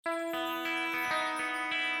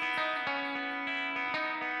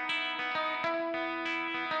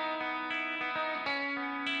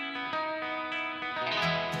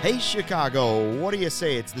Hey, Chicago, what do you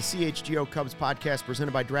say? It's the CHGO Cubs podcast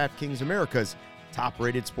presented by DraftKings, America's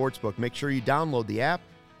top-rated sportsbook. Make sure you download the app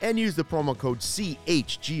and use the promo code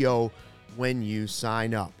CHGO when you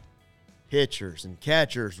sign up. Pitchers and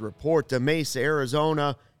catchers report to Mesa,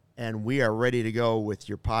 Arizona, and we are ready to go with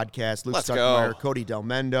your podcast. Luke Stuckmeyer, Cody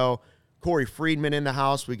Delmendo, Corey Friedman in the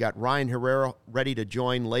house. We got Ryan Herrera ready to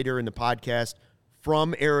join later in the podcast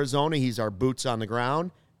from Arizona. He's our boots on the ground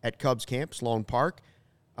at Cubs Camp, Sloan Park.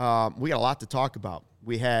 We got a lot to talk about.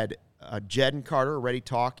 We had Jed and Carter ready to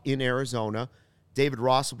talk in Arizona. David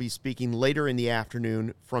Ross will be speaking later in the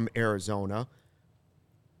afternoon from Arizona.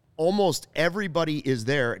 Almost everybody is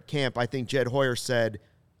there at camp. I think Jed Hoyer said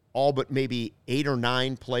all but maybe 8 or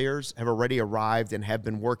 9 players have already arrived and have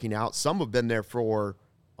been working out. Some have been there for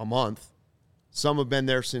a month. Some have been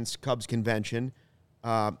there since Cubs convention.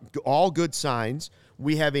 All good signs.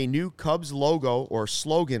 We have a new Cubs logo or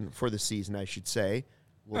slogan for the season, I should say.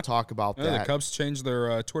 We'll talk about that. The Cubs changed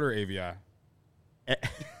their Twitter AVI.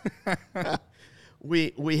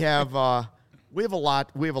 We have a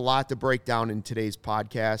lot to break down in today's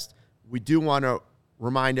podcast. We do want to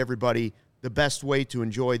remind everybody the best way to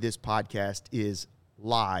enjoy this podcast is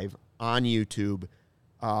live on YouTube.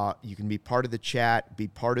 You can be part of the chat, be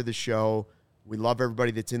part of the show. We love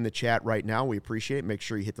everybody that's in the chat right now. We appreciate it. Make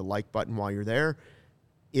sure you hit the like button while you're there.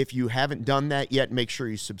 If you haven't done that yet, make sure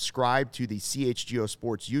you subscribe to the CHGO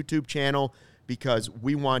Sports YouTube channel because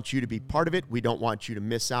we want you to be part of it. We don't want you to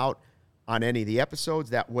miss out on any of the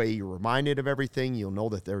episodes. That way you're reminded of everything. You'll know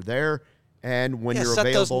that they're there. And when you're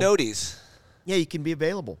available. Set those noties. Yeah, you can be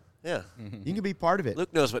available. Yeah. You can be part of it.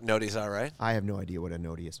 Luke knows what noties are, right? I have no idea what a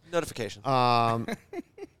noti is. Notification.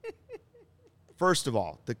 First of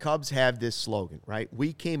all, the Cubs have this slogan, right?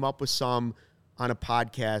 We came up with some on a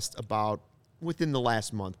podcast about within the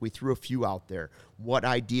last month. We threw a few out there. What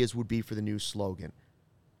ideas would be for the new slogan?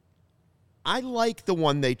 I like the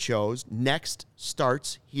one they chose. Next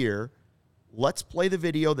starts here. Let's play the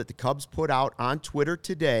video that the Cubs put out on Twitter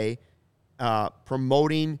today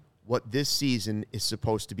promoting what this season is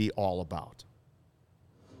supposed to be all about.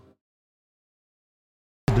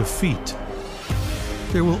 Defeat.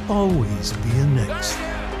 There will always be a next.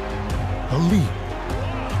 A leap.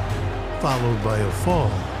 Followed by a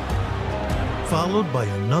fall. Followed by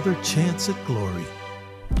another chance at glory.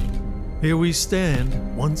 Here we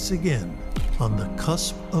stand once again on the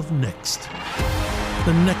cusp of next.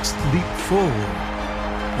 The next leap forward.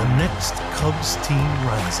 The next Cubs team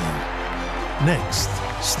rising. Next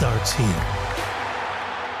starts here.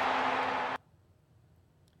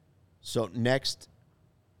 So next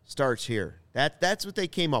starts here. That's what they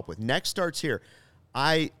came up with. Next starts here.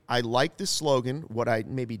 I like the slogan. What I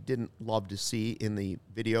maybe didn't love to see in the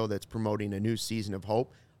video that's promoting a new season of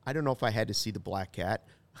hope. I don't know if I had to see the Black Cat.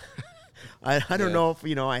 I don't know if,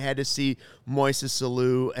 I had to see Moises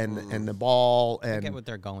Alou and the ball. And I get what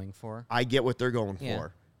they're going for. I get what they're going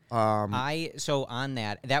for. So on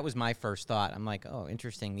that was my first thought. I'm like, oh,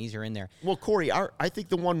 interesting. These are in there. Well, Corey, I think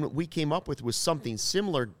the one we came up with was something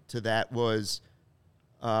similar to that was,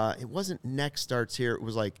 it wasn't next starts here. It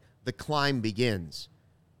was like the climb begins.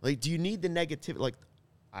 Like, do you need the negativity? Like,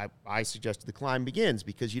 I suggested the climb begins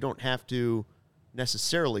because you don't have to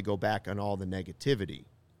necessarily go back on all the negativity.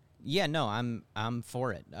 Yeah, no, I'm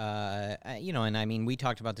for it. And I mean, we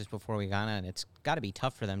talked about this before we got on. It's got to be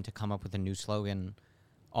tough for them to come up with a new slogan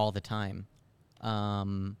all the time.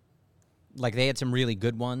 Like they had some really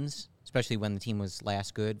good ones, especially when the team was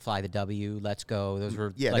last good. Fly the W, let's go. Those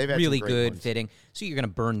were really good, fitting. So you're going to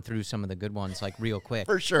burn through some of the good ones like real quick.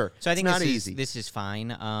 For sure. So I think easy. This is fine.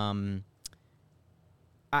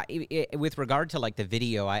 With regard to like the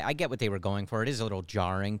video, I get what they were going for. It is a little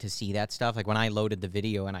jarring to see that stuff. Like when I loaded the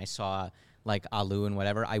video and I saw like Alou and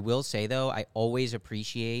whatever. I will say though, I always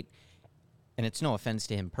appreciate, and it's no offense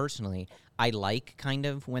to him personally, I like kind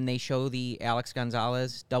of when they show the Alex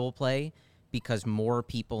Gonzalez double play because more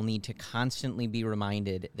people need to constantly be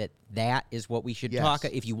reminded that that is what we should talk.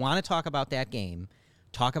 If you want to talk about that game,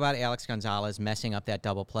 talk about Alex Gonzalez messing up that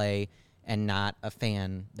double play and not a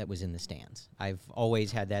fan that was in the stands. I've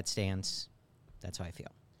always had that stance. That's how I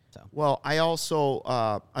feel. So. Well, I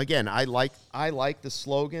also, again, I like the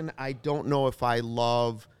slogan. I don't know if I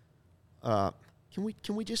love. Can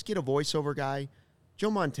we just get a voiceover guy? Joe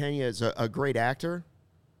Montana is a great actor.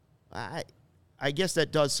 I guess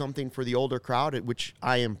that does something for the older crowd, which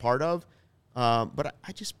I am part of. But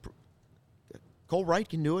I just Cole Wright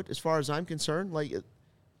can do it as far as I'm concerned. Like,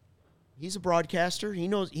 he's a broadcaster. He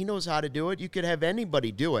knows how to do it. You could have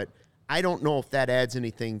anybody do it. I don't know if that adds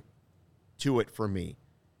anything to it for me.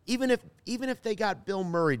 Even if they got Bill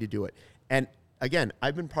Murray to do it. And again,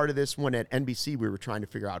 I've been part of this when at NBC we were trying to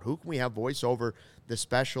figure out who can we have voice over the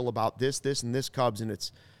special about this, and this Cubs, and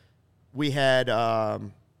we had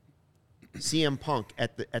CM Punk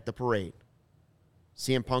at the parade.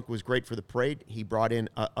 CM Punk was great for the parade. He brought in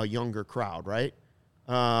a younger crowd, right?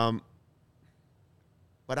 But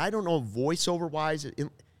I don't know, voiceover-wise,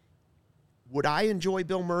 would I enjoy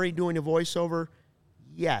Bill Murray doing a voiceover?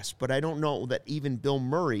 Yes, but I don't know that even Bill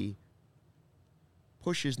Murray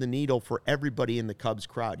pushes the needle for everybody in the Cubs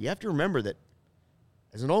crowd. You have to remember that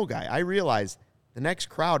as an old guy, I realize the next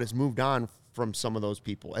crowd has moved on from some of those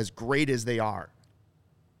people, as great as they are.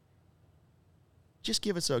 Just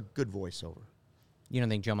give us a good voiceover. You don't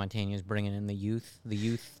think Joe Montana is bringing in the youth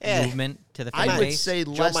movement to the fan base? I would say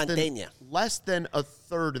Montana. less than a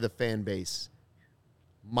third of the fan base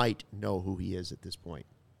might know who he is at this point.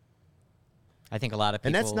 I think a lot of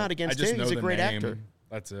people... And that's not I against just him. know He's a the great name. actor.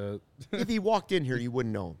 That's it. If he walked in here, you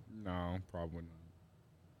wouldn't know him. No, probably not.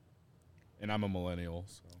 And I'm a millennial,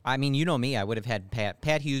 so. I mean, you know me. I would have had Pat.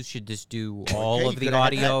 Pat Hughes should just do all Okay, of you the could have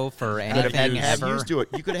audio for You could have had anything Pat ever. Hughes do it.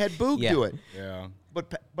 You could have had Boog Yeah. do it. Yeah.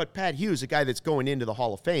 But Pat Hughes, a guy that's going into the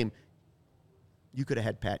Hall of Fame, you could have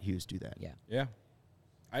had Pat Hughes do that. Yeah. Yeah.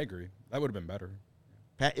 I agree. That would have been better.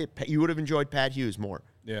 You would have enjoyed Pat Hughes more.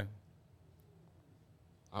 Yeah.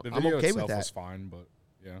 The I'm video okay itself with that. was fine, but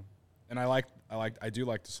yeah. And I do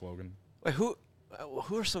like the slogan. Wait, who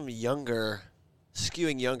are some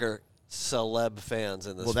skewing younger celeb fans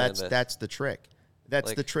in this? Well, fan base? that's the trick. That's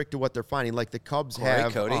Like- the trick to what they're finding. Like the Cubs Corey,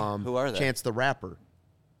 have Cody? Who are they? Chance the Rapper.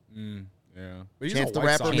 Yeah. But he's Chance a the White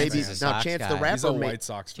Rapper Sox maybe He's a fan. Sox Chance guy. the Rapper He's a may- White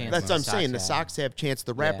Sox fan. Chance That's what I'm Sox saying. The guy. Sox have Chance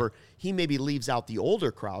the Rapper. He maybe leaves out the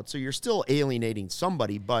older crowd, so you're still alienating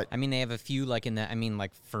somebody. But I mean, they have a few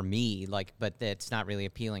for me, but it's not really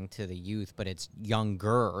appealing to the youth, but it's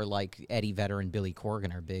younger, like Eddie Vedder and Billy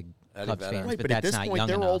Corgan are big Eddie Cubs Vedder. fans, right, but but at that's this not point young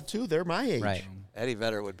they're enough. old too. They're my age. Right. Eddie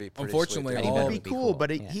Vedder would be pretty Unfortunately, sweet. Eddie all- Vedder That'd would be cool,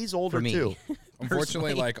 but Yeah. he's older For me. too. Unfortunately,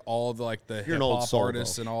 Personally. like all the You're hip an old hop soul,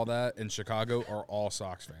 artists though. and all that in Chicago are all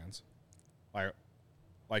Sox fans.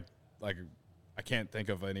 Like I can't think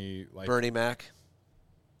of any Bernie Mac,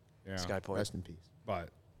 Yeah, Sky Point. Rest in peace. but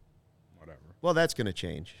whatever. Well, that's going to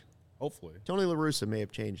change. Hopefully. Tony La Russa may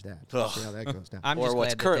have changed that. We'll see how that goes down. I'm or just what's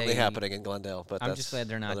glad that currently they- happening in Glendale. But I'm that's just glad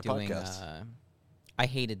they're not another doing. podcast. I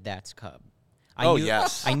hated That's Cub.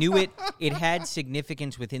 Yes. I knew it. It had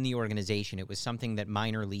significance within the organization. It was something that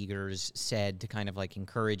minor leaguers said to kind of like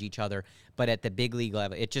encourage each other. But at the big league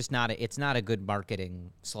level, it's not a good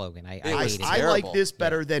marketing slogan. I was hate it. I terrible. like this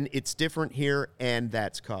better than It's Different Here and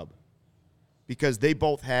That's Cub, because they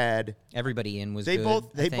both had Everybody in was they good, both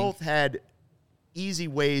I they think. both had easy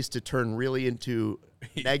ways to turn really into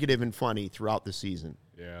negative and funny throughout the season.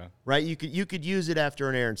 Yeah. Right? You could use it after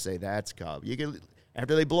an air and say that's Cub. You could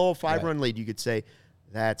after they blow a 5-run lead, you could say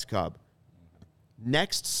that's Cub.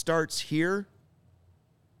 Next starts here.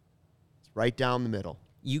 It's right down the middle.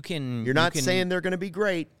 You're not saying they're going to be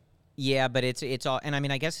great. Yeah, but it's all, and I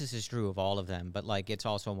mean, I guess this is true of all of them, but like it's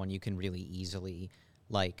also one you can really easily,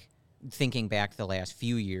 like, thinking back the last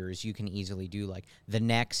few years, you can easily do like the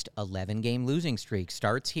next 11-game losing streak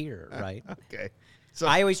starts here, right? Okay. So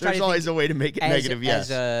I always try there's to always think a way to make it negative, yes.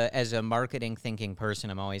 As a marketing thinking person,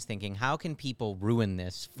 I'm always thinking, how can people ruin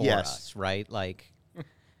this for Yes. us, right? Like,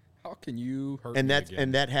 How can you hurt and me that's again?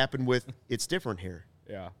 and that happened with It's Different Here.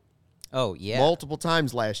 Yeah. oh yeah, Multiple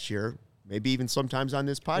times last year, maybe even sometimes on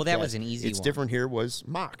this podcast. Well, that was an easy It's one. Different Here was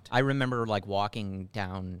mocked. I remember like walking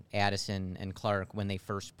down Addison and Clark when they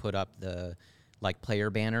first put up the like player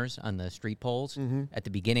banners on the street poles at the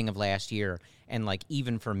beginning of last year. And like,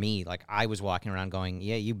 even for me, like I was walking around going,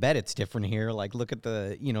 yeah, you bet it's different here. Like, look at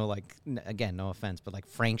the, like, again, no offense, but like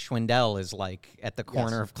Frank Schwindel is like at the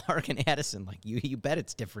corner of Clark and Addison. Like, you bet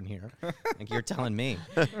it's different here. Like, you're telling me.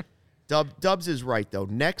 Dubs is right, though.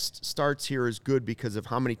 Next starts here is good because of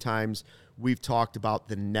how many times we've talked about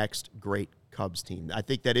the next great Cubs team. I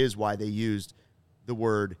think that is why they used the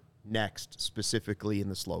word next specifically in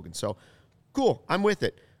the slogan. So, cool. I'm with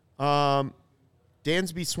it.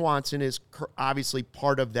 Dansby Swanson is obviously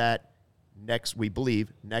part of that next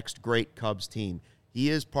great Cubs team. He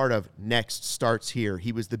is part of Next Starts Here.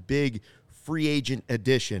 He was the big free agent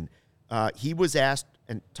addition. He was asked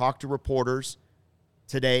and talked to reporters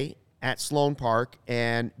today at Sloan Park,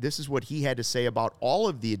 and this is what he had to say about all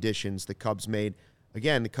of the additions the Cubs made.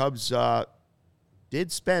 Again, the Cubs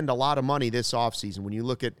did spend a lot of money this offseason. When you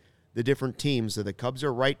look at the different teams, the Cubs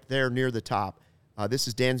are right there near the top. This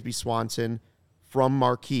is Dansby Swanson from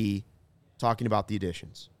Marquee talking about the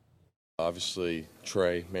additions. Obviously,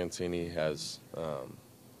 Trey Mancini has,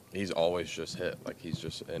 he's always just hit. Like, he's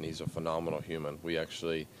a phenomenal human. We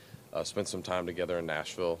actually spent some time together in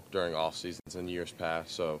Nashville during off seasons in years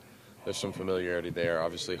past, so there's some familiarity there.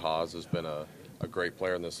 Obviously, Haas has been a great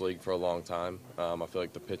player in this league for a long time. I feel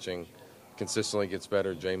like the pitching consistently gets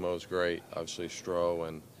better. J-Mo's great. Obviously, Stroh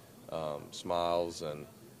and Smiles and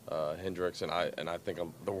Hendricks, and I think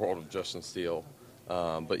I'm the world of Justin Steele.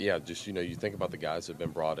 But yeah, just, you think about the guys that have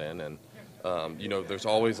been brought in, and there's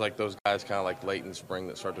always like those guys kind of like late in spring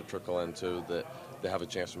that start to trickle into that they have a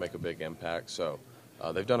chance to make a big impact. So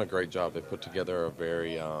they've done a great job. They've put together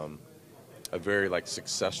a very like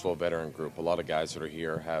successful veteran group. A lot of guys that are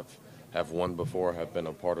here have won before, have been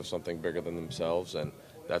a part of something bigger than themselves, and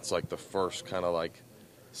that's like the first kind of like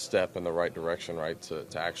step in the right direction, right, to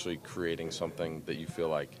actually creating something that you feel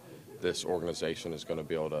like this organization is going to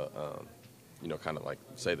be able to, kind of like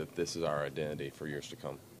say that this is our identity for years to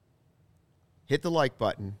come. Hit the like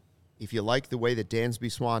button if you like the way that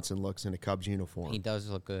Dansby Swanson looks in a Cubs uniform. He does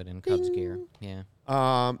look good in Cubs gear. Yeah.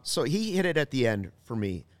 So he hit it at the end for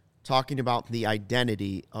me, talking about the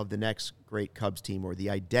identity of the next great Cubs team, or the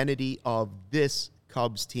identity of this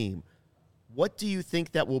Cubs team. What do you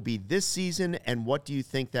think that will be this season, and what do you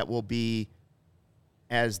think that will be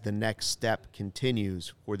as the next step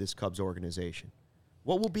continues for this Cubs organization?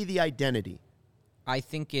 What will be the identity? I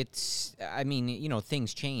think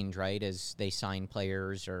things change, right, as they sign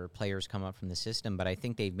players or players come up from the system, but I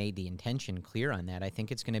think they've made the intention clear on that. I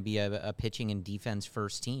think it's going to be a pitching and defense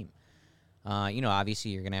first team.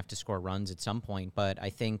 Obviously you're going to have to score runs at some point, but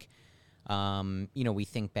I think, we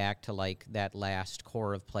think back to like that last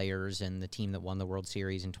core of players and the team that won the World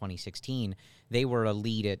Series in 2016. They were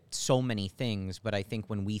elite at so many things, but I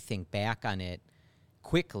think when we think back on it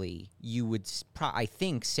quickly, you would, I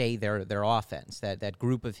think, say their offense, that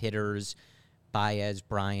group of hitters, Baez,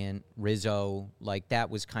 Bryant, Rizzo, like that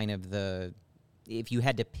was kind of if you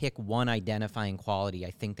had to pick one identifying quality,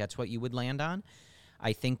 I think that's what you would land on.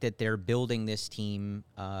 I think that they're building this team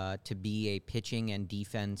to be a pitching and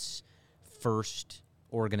defense first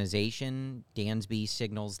organization. Dansby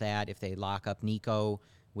signals that. If they lock up Nico,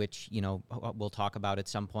 which, we'll talk about at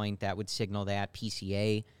some point, that would signal that.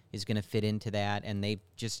 PCA is going to fit into that, and they've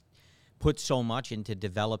just put so much into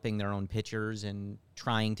developing their own pitchers and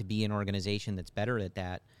trying to be an organization that's better at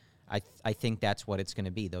that. I think that's what it's going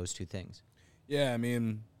to be, those two things. Yeah, I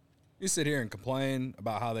mean, you sit here and complain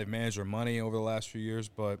about how they've managed their money over the last few years,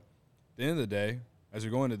 but at the end of the day, as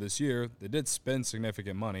we go into this year, they did spend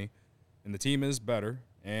significant money, and the team is better.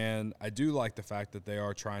 And I do like the fact that they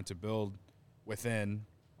are trying to build within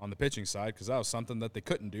on the pitching side, because that was something that they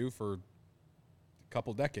couldn't do for a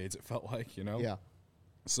couple decades, it felt like, Yeah.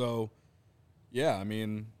 So, yeah, I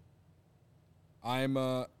mean, I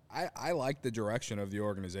like the direction of the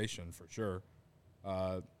organization for sure.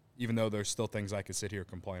 Even though there's still things I could sit here and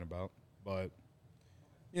complain about, but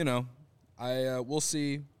we'll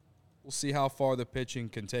see how far the pitching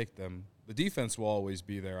can take them. The defense will always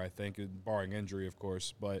be there, I think, barring injury, of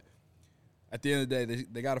course. But at the end of the day,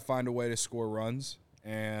 they got to find a way to score runs.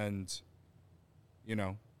 And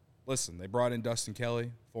listen, they brought in Dustin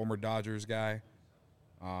Kelly, former Dodgers guy.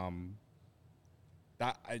 To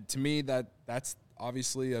me, that's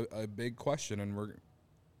obviously a big question, and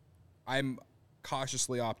I'm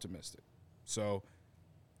cautiously optimistic. So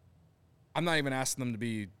I'm not even asking them to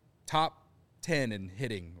be top 10 in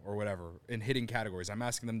hitting or whatever, in hitting categories. I'm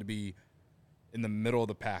asking them to be in the middle of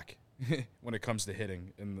the pack when it comes to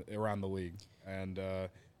hitting around the league. And if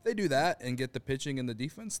they do that and get the pitching and the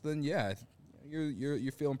defense, then yeah,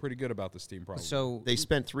 you're feeling pretty good about this team probably. So they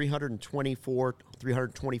spent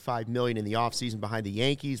 $325 million in the offseason behind the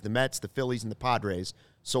Yankees, the Mets, the Phillies, and the Padres.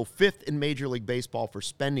 So fifth in Major League Baseball for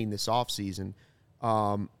spending this offseason.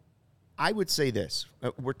 I would say this.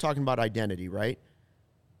 We're talking about identity, right?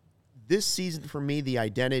 This season, for me, the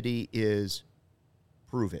identity is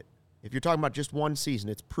prove it. If you're talking about just one season,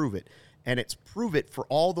 it's prove it. And it's prove it for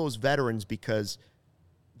all those veterans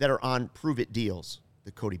that are on prove it deals.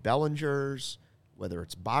 The Cody Bellingers, whether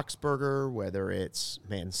it's Boxberger, whether it's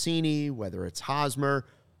Mancini, whether it's Hosmer,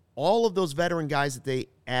 all of those veteran guys that they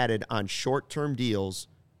added on short-term deals,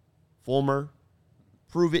 Fulmer,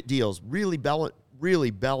 prove it deals, really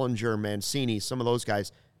Bellinger, Mancini, some of those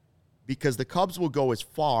guys, because the Cubs will go as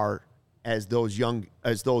far as those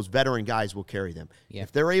veteran guys will carry them. Yeah.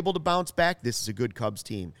 If they're able to bounce back, this is a good Cubs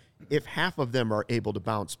team. If half of them are able to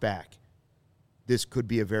bounce back, this could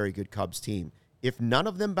be a very good Cubs team. If none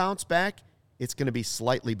of them bounce back, it's going to be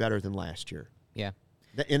slightly better than last year. Yeah.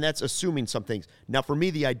 And that's assuming some things. Now, for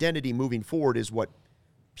me, the identity moving forward is what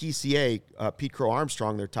PCA, Pete Crow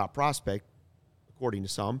Armstrong, their top prospect, according to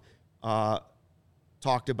some,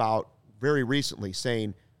 talked about very recently,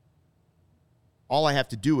 saying all I have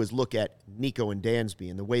to do is look at Nico and Dansby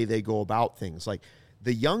and the way they go about things. Like,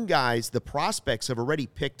 the young guys, the prospects have already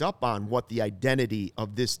picked up on what the identity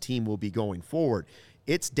of this team will be going forward.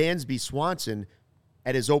 It's Dansby Swanson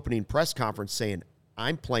at his opening press conference saying,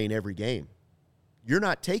 I'm playing every game. You're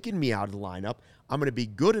not taking me out of the lineup. I'm going to be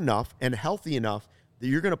good enough and healthy enough that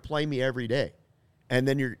you're going to play me every day. And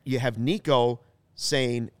then you have Nico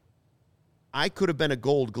saying, I could have been a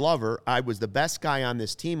Gold Glover. I was the best guy on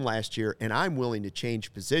this team last year, and I'm willing to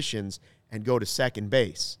change positions and go to second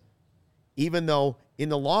base. Even though in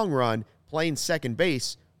the long run, playing second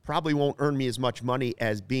base probably won't earn me as much money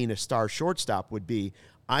as being a star shortstop would be,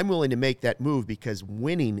 I'm willing to make that move because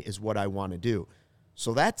winning is what I want to do.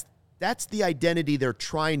 So that's the identity they're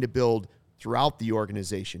trying to build throughout the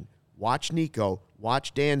organization. Watch Nico,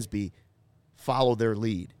 watch Dansby, follow their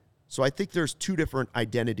lead. So I think there's two different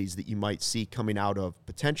identities that you might see coming out of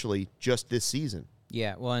potentially just this season.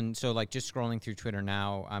 Yeah, well, and so, like, just scrolling through Twitter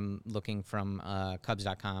now, I'm looking from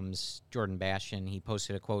Cubs.com's Jordan Bastian. He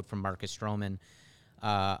posted a quote from Marcus Stroman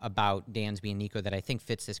about Dansby and Nico that I think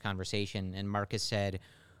fits this conversation. And Marcus said,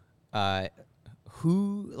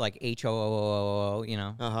 who, like H-O-O-O-O, you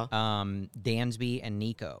know, Dansby and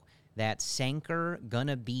Nico, that Sanker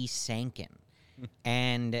gonna be Sankin.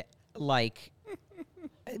 And, like...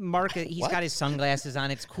 Mark, he's got his sunglasses on.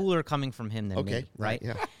 It's cooler coming from him than me, right?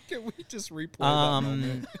 Yeah. Can we just replay that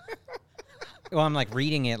moment? Well, I'm like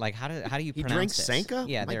reading it. Like, how do you pronounce drinks this? Sanka?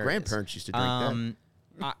 Yeah, my grandparents used to drink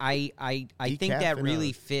that. I think that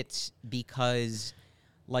really fits because,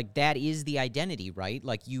 like, that is the identity, right?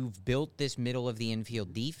 Like, you've built this middle of the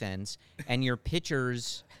infield defense, and your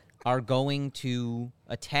pitchers are going to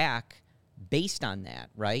attack based on that,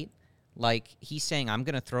 right? Like, he's saying, I'm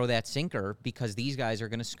going to throw that sinker because these guys are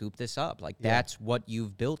going to scoop this up. Like, that's what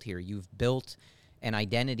you've built here. You've built an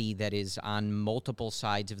identity that is on multiple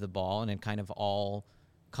sides of the ball, and it kind of all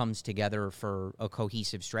comes together for a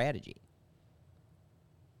cohesive strategy.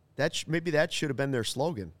 Maybe that should have been their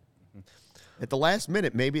slogan. At the last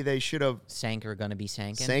minute, maybe they should have... Sanker going to be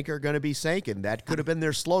sankin'? Sanker going to be sankin'. That could have been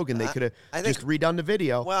their slogan. They could have just redone the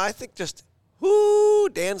video. Well, I think just... Whoo,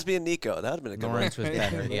 Dansby and Nico. That would have been a good one. Lawrence was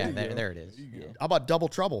better. Yeah, there it is. Yeah. How about Double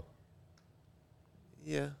Trouble?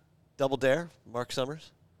 Yeah. Double Dare, Mark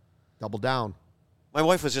Summers. Double Down. My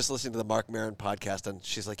wife was just listening to the Mark Maron podcast, and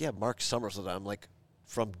she's like, yeah, Mark Summers. And I'm like,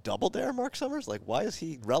 from Double Dare, Mark Summers? Like, why is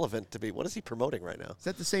he relevant to be? What is he promoting right now? Is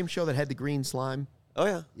that the same show that had the green slime? Oh,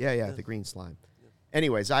 yeah. Yeah, the green slime.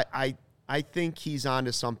 Anyways, I think he's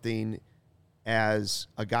onto something as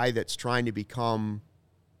a guy that's trying to become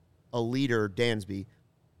a leader, Dansby,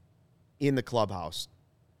 in the clubhouse.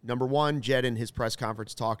 Number one, Jed in his press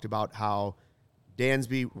conference talked about how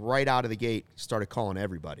Dansby, right out of the gate, started calling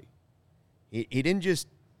everybody. He didn't just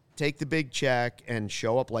take the big check and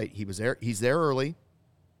show up late. He was there. He's there early.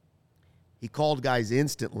 He called guys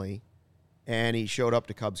instantly, and he showed up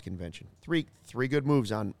to Cubs convention. Three good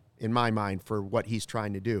moves in my mind for what he's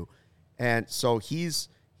trying to do. And so he's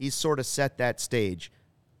sort of set that stage.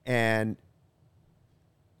 And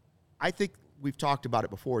I think we've talked about it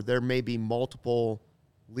before. There may be multiple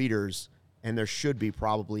leaders, and there should be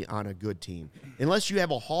probably on a good team. Unless you have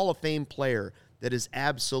a Hall of Fame player that is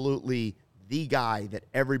absolutely the guy that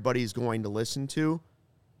everybody's going to listen to,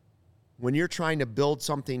 when you're trying to build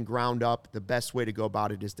something ground up, the best way to go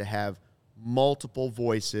about it is to have multiple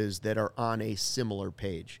voices that are on a similar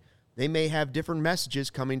page. They may have different messages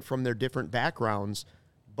coming from their different backgrounds,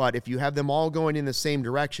 but if you have them all going in the same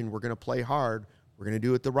direction, we're going to play hard. We're going to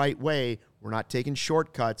do it the right way. We're not taking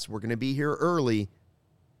shortcuts. We're going to be here early.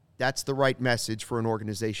 That's the right message for an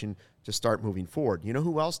organization to start moving forward. You know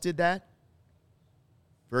who else did that?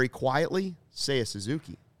 Very quietly, Seiya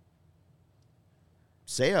Suzuki.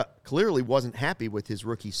 Seiya clearly wasn't happy with his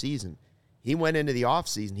rookie season. He went into the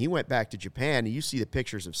offseason. He went back to Japan, and you see the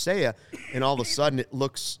pictures of Seiya, and all of a sudden it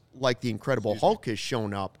looks like the Incredible Hulk has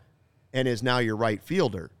shown up and is now your right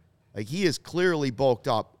fielder. Like, he is clearly bulked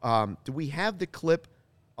up. Do we have the clip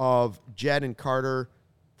of Jed and Carter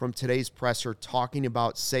from today's presser talking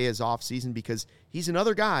about Seiya's offseason? Because he's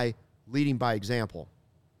another guy leading by example.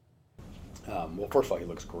 Well, first of all, he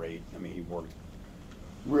looks great. I mean, he worked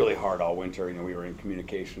really hard all winter. You know, we were in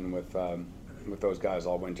communication with those guys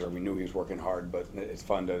all winter. We knew he was working hard, but it's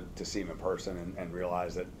fun to see him in person and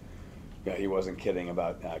realize that, you know, he wasn't kidding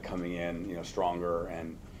about coming in, you know, stronger.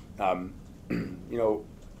 And you know,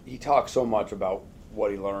 he talked so much about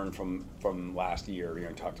what he learned from last year. You know,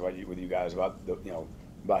 he talked about with you guys about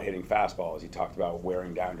about hitting fastballs. He talked about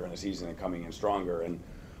wearing down during the season and coming in stronger. And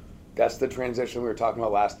that's the transition we were talking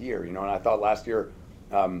about last year. You know, and I thought last year,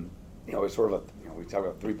 you know, it was sort of we talk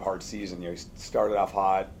about 3-part season. He started off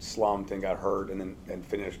hot, slumped, and got hurt, and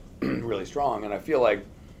finished really strong. And I feel like,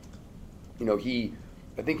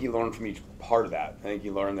 I think he learned from each part of that. I think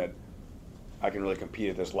he learned that I can really compete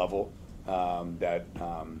at this level. I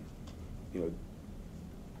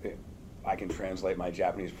can translate my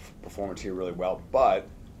Japanese performance here really well, but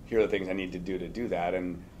here are the things I need to do that.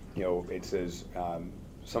 And it's as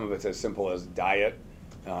some of it's as simple as diet,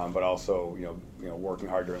 but also working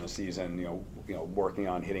hard during the season. Working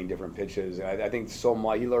on hitting different pitches. And I think so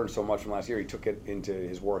much he learned so much from last year. He took it into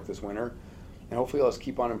his work this winter, and hopefully let's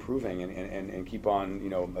keep on improving and keep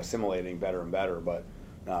on assimilating better and better. But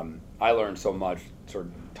I learned so much sort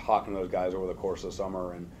of talking to those guys over the course of the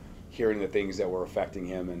summer and hearing the things that were affecting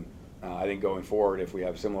him. And I think going forward, if we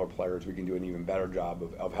have similar players, we can do an even better job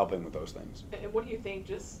of helping with those things. And what do you think,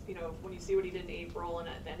 just when you see what he did in April and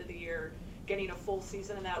at the end of the year, getting a full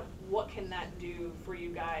season in that, what can that do for you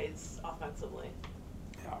guys offensively?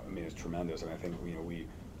 Yeah, I mean, it's tremendous. And I think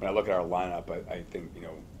when I look at our lineup, I think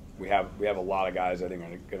we have a lot of guys I think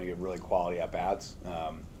are going to get really quality at bats.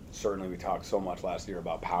 Certainly, we talked so much last year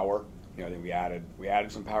about power. I think we added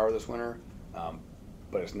some power this winter,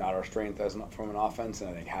 but it's not our strength from an offense. And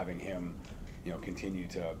I think having him, continue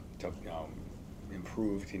to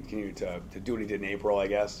improve, continue to do what he did in April, I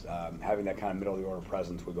guess, having that kind of middle of the order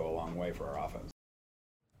presence would go a long way for our offense.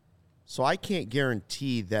 So I can't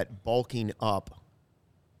guarantee that bulking up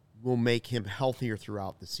will make him healthier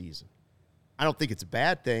throughout the season. I don't think it's a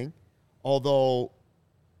bad thing, although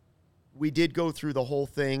we did go through the whole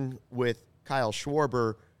thing with Kyle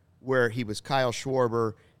Schwarber where he was Kyle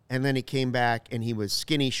Schwarber and then he came back and he was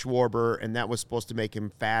skinny Schwarber, and that was supposed to make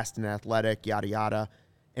him fast and athletic, yada, yada.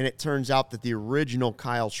 And it turns out that the original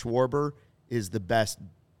Kyle Schwarber is the best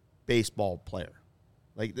baseball player.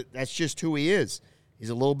 Like, that's just who he is. He's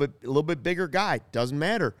a little bit bigger guy. Doesn't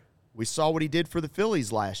matter. We saw what he did for the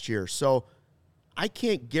Phillies last year. So I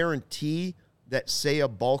can't guarantee that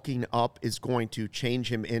Seiya bulking up is going to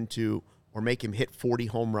change him into or make him hit 40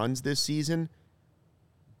 home runs this season.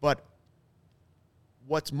 But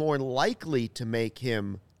what's more likely to make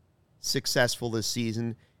him successful this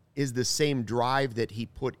season is the same drive that he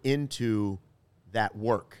put into that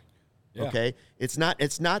work. Yeah. Okay? It's not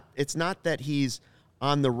that he's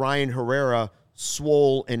on the Ryan Herrera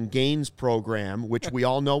swole and gains program, which we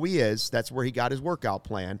all know he is. That's where he got his workout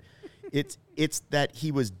plan. It's that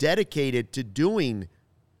he was dedicated to doing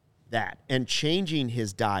that and changing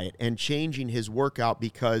his diet and changing his workout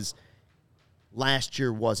because last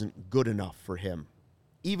year wasn't good enough for him,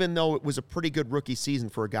 even though it was a pretty good rookie season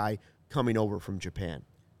for a guy coming over from Japan.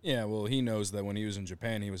 Yeah, well, he knows that when he was in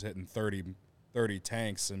Japan, he was hitting 30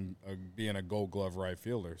 tanks and being a Gold Glove right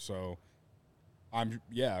fielder. So, to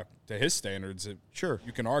his standards, sure,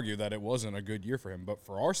 you can argue that it wasn't a good year for him. But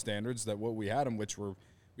for our standards, that what we had him, which we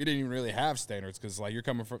didn't even really have standards because, like, you're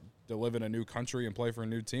coming to live in a new country and play for a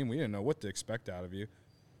new team. We didn't know what to expect out of you.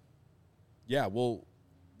 Yeah, well,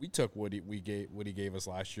 we took what he gave us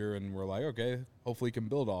last year, and we're like, okay, hopefully he can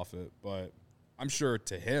build off it. But I'm sure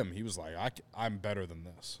to him, he was like, I'm better than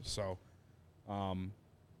this. So, I'm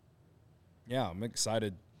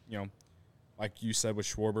excited. Like you said with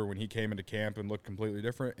Schwarber, when he came into camp and looked completely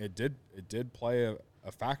different, it did play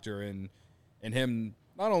a factor in him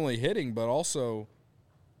not only hitting, but also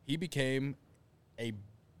he became a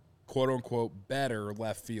quote-unquote better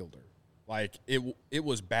left fielder. Like, it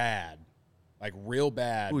was bad. Like, real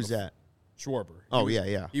bad. Who's that? Schwarber.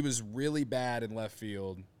 Yeah. He was really bad in left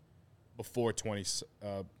field before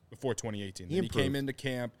 2018. Then he came into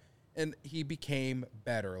camp, and he became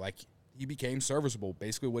better. Like, he became serviceable,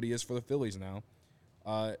 basically what he is for the Phillies now.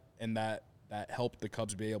 And that helped the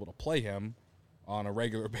Cubs be able to play him on a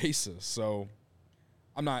regular basis. So,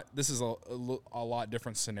 this is a lot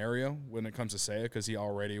different scenario when it comes to Seiya because he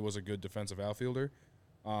already was a good defensive outfielder.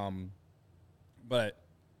 But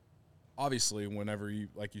obviously, whenever you,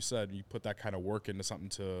 like you said, you put that kind of work into something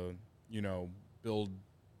to,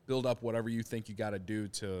 build up whatever you think you got to do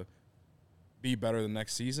to be better the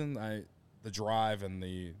next season, the drive and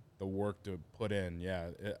the work to put in,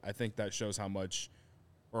 I think that shows how much,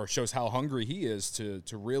 or shows how hungry he is to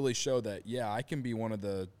really show that, I can be one of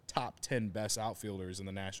the top 10 best outfielders in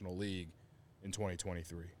the National League in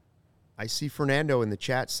 2023. I see Fernando in the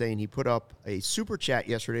chat saying he put up a super chat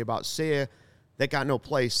yesterday about Seiya that got no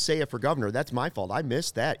place, Seiya for governor. That's my fault. I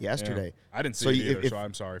missed that yesterday. Yeah, I didn't see it either, so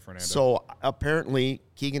I'm sorry, Fernando. So apparently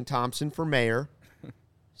Keegan Thompson for mayor,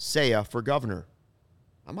 Seiya for governor.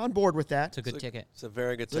 I'm on board with that. It's a good ticket. It's a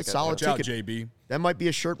very good ticket. It's a solid ticket. Good job, JB. That might be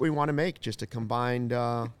a shirt we want to make, just a combined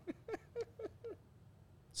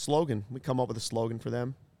slogan. We come up with a slogan for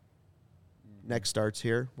them. next starts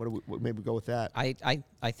here? What maybe go with that?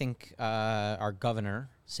 I think our governor,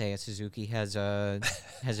 Seiya Suzuki, has a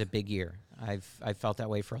big year. I've felt that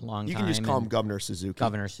way for a long time. You can just call him Governor Suzuki.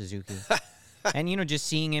 Governor Suzuki. And, just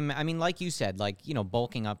seeing him, I mean, like you said,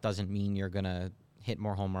 bulking up doesn't mean you're going to hit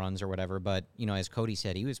more home runs or whatever. But, as Cody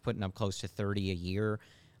said, he was putting up close to 30 a year.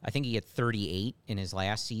 I think he had 38 in his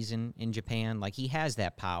last season in Japan. Like, he has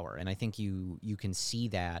that power. And I think you can see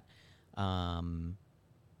that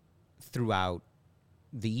throughout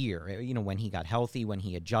the year. When he got healthy, when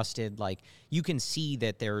he adjusted, you can see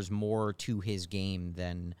that there's more to his game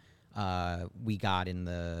than we got in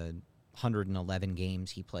the 111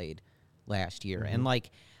 games he played last year. And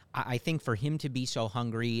I think for him to be so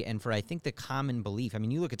hungry, and for I think the common belief, I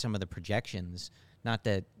mean, you look at some of the projections, not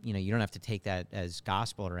that you don't have to take that as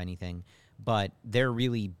gospel or anything, but they're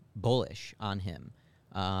really bullish on him.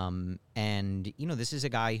 And this is a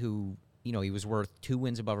guy who he was worth 2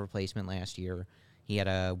 wins above replacement last year. He had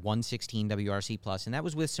a 116 WRC plus, and that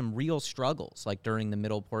was with some real struggles during the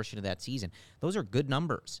middle portion of that season. Those are good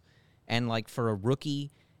numbers. And for a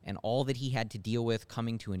rookie, and all that he had to deal with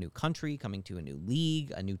coming to a new country, coming to a new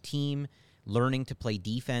league, a new team, learning to play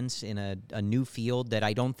defense in a new field that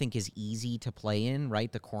I don't think is easy to play in,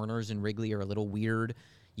 right? The corners in Wrigley are a little weird.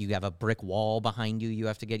 You have a brick wall behind you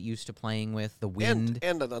have to get used to playing with, the wind.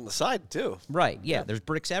 And on the side, too. Right, yeah. There's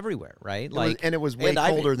bricks everywhere, right? And it was way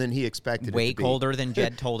colder than he expected it to be. Way colder than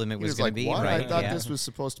Jed told him it was going to be. What? Right? I thought this was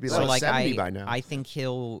supposed to be 70 by now. I think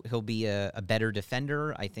he'll be a better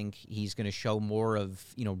defender. I think he's going to show more of,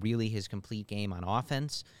 really his complete game on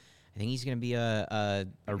offense. I think he's going to be a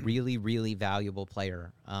really, really valuable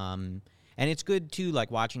player. And it's good, too,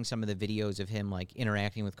 watching some of the videos of him,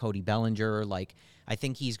 interacting with Cody Bellinger. I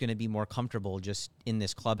think he's going to be more comfortable just in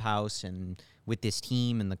this clubhouse and with this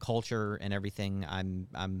team and the culture and everything.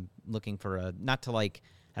 I'm looking for not to, I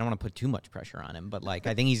don't want to put too much pressure on him, but, I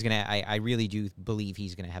think he's going to, I really do believe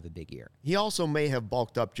he's going to have a big year. He also may have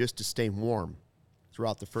bulked up just to stay warm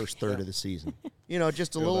throughout the first third of the season.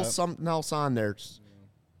 Just a little something else on there.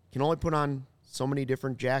 Can only put on so many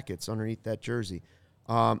different jackets underneath that jersey.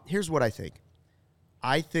 Here's what I think.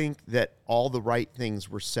 I think that all the right things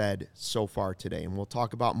were said so far today, and we'll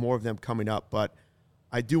talk about more of them coming up, but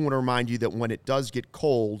I do want to remind you that when it does get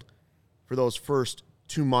cold for those first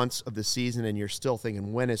 2 months of the season and you're still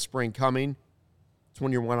thinking, when is spring coming? It's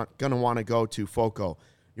when you're going to want to go to FOCO.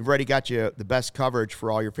 You've already got you the best coverage for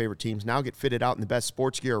all your favorite teams. Now get fitted out in the best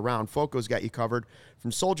sports gear around. FOCO's got you covered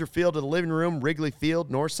from Soldier Field to the living room, Wrigley Field,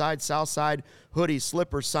 north side, south side, hoodies,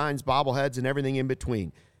 slippers, signs, bobbleheads, and everything in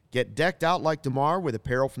between. Get decked out like DeMar with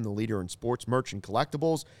apparel from the leader in sports merch and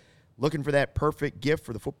collectibles. Looking for that perfect gift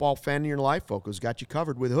for the football fan in your life? FOCO's got you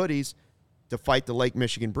covered with hoodies to fight the Lake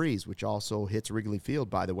Michigan breeze, which also hits Wrigley Field,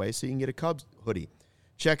 by the way, so you can get a Cubs hoodie.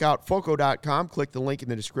 Check out FOCO.com. Click the link in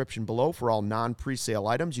the description below for all non-presale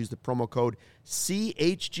items. Use the promo code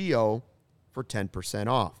CHGO for 10%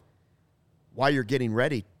 off. While you're getting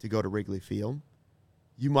ready to go to Wrigley Field,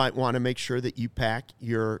 you might want to make sure that you pack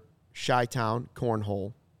your Chi-Town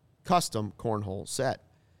Cornhole custom cornhole set.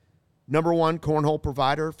 Number one cornhole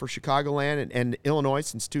provider for Chicagoland and Illinois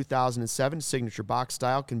since 2007. Signature box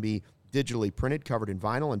style can be digitally printed, covered in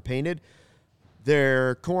vinyl, and painted.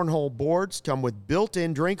 Their cornhole boards come with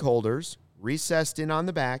built-in drink holders, recessed in on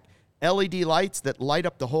the back, LED lights that light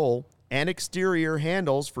up the hole, and exterior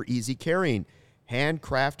handles for easy carrying.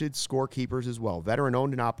 Handcrafted scorekeepers as well.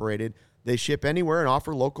 Veteran-owned and operated. They ship anywhere and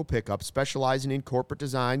offer local pickup, specializing in corporate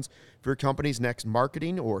designs for your company's next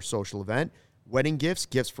marketing or social event, wedding gifts,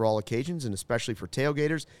 gifts for all occasions, and especially for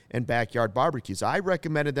tailgaters and backyard barbecues. I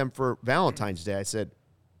recommended them for Valentine's Day. I said,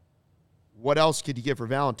 what else could you give for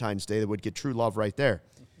Valentine's Day that would get true love right there?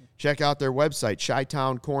 Check out their website,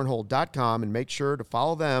 ChiTownCornhole.com, and make sure to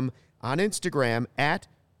follow them on Instagram at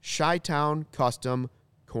Chi-Town Custom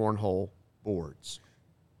Cornhole Boards.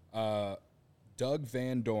 Doug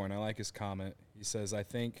Van Dorn, I like his comment. He says, I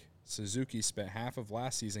think Suzuki spent half of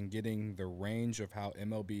last season getting the range of how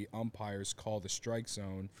MLB umpires call the strike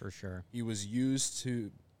zone. For sure. He was used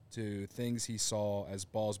to things he saw as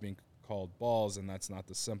balls being called balls, and that's not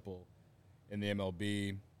the simple in the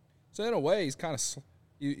MLB. So in a way, he's kind of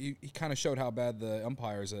he kind of showed how bad the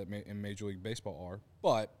umpires in Major League Baseball are.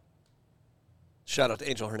 But shout out to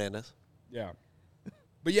Angel Hernandez. Yeah.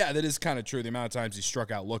 But, yeah, that is kind of true. The amount of times he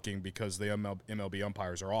struck out looking because the MLB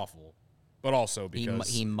umpires are awful, but also because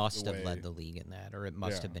he must have led the league in that, or it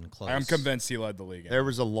must have been close. I'm convinced he led the league. There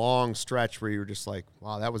was a long stretch where you were just like,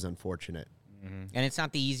 wow, that was unfortunate. Mm-hmm. And it's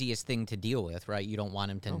not the easiest thing to deal with, right? You don't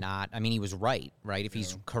want him to not. I mean, he was right? If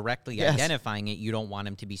he's correctly identifying it, you don't want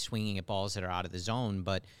him to be swinging at balls that are out of the zone,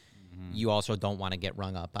 but you also don't want to get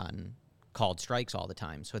rung up on called strikes all the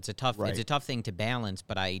time. So it's a tough Right. it's a tough thing to balance.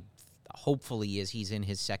 But hopefully, as he's in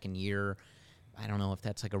his second year, I don't know if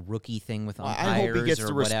that's like a rookie thing with umpires I hope he gets or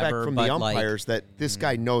the respect whatever, from but the like, umpires that this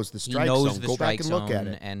guy knows the he strike knows zone. the Go strike back and look at zone,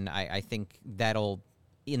 it. and I think that'll,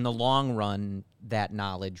 in the long run, that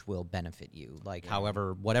knowledge will benefit you. Like,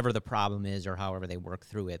 however, whatever the problem is, or however they work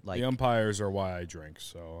through it. Like The umpires are why I drink,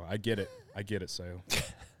 so I get it. I get it, Sale.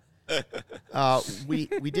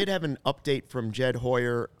 We did have an update from Jed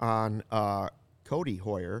Hoyer on Cody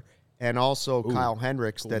Hoyer and also Kyle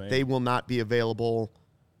Hendricks that name. they will not be available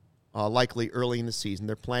likely early in the season.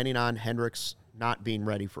 They're planning on Hendricks not being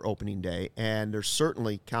ready for opening day, and they're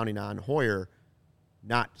certainly counting on Hoyer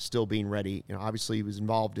not still being ready. You know, obviously he was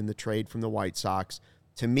involved in the trade from the White Sox.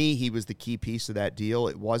 To me, he was the key piece of that deal.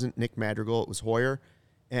 It wasn't Nick Madrigal, it was Hoyer,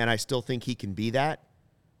 and I still think he can be that.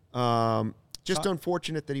 Just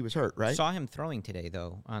unfortunate that he was hurt, right? Saw him throwing today,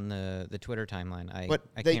 though, on the Twitter timeline. I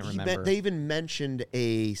they, can't remember. They even mentioned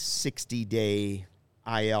a 60-day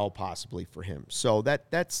IL possibly for him. So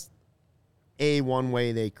that's one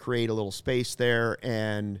way they create a little space there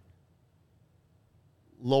and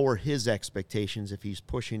lower his expectations if he's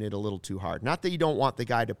pushing it a little too hard. Not that you don't want the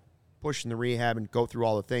guy to push in the rehab and go through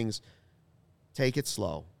all the things. Take it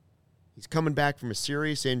slow. He's coming back from a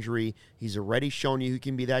serious injury. He's already shown you he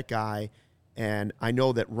can be that guy. And I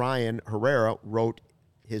know that Ryan Herrera wrote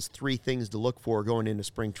his 3 things to look for going into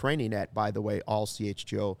spring training at, by the way,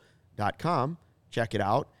 allchgo.com. Check it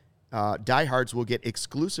out. Diehards will get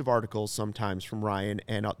exclusive articles sometimes from Ryan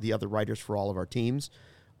and the other writers for all of our teams.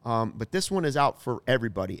 But this one is out for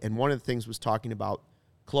everybody. And one of the things was talking about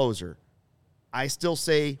closer. I still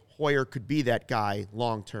say Hoyer could be that guy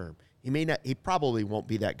long term. He probably won't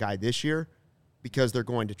be that guy this year because they're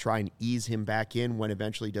going to try and ease him back in when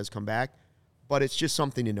eventually he does come back. But it's just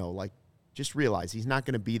something to know. Like, just realize he's not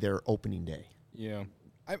going to be there opening day. Yeah.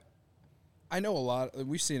 I know a lot.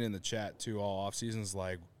 We've seen it in the chat, too, all off seasons.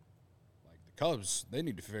 Like the Cubs, they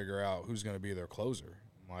need to figure out who's going to be their closer.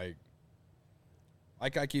 Like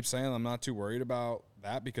I keep saying, I'm not too worried about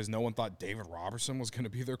that because no one thought David Robertson was going to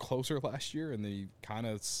be their closer last year, and he kind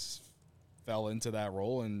of fell into that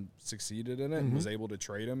role and succeeded in it and was able to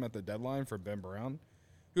trade him at the deadline for Ben Brown,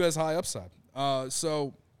 who has high upside.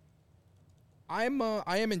 So I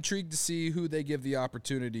am intrigued to see who they give the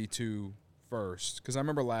opportunity to first, because I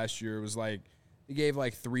remember last year it was like they gave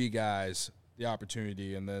like 3 guys the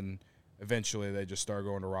opportunity, and then eventually they just started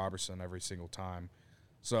going to Robertson every single time.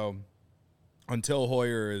 So until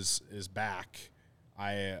Hoyer is back,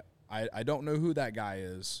 I don't know who that guy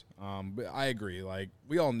is. But I agree. Like,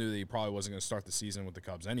 we all knew that he probably wasn't going to start the season with the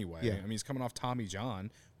Cubs anyway. Yeah. I mean, he's coming off Tommy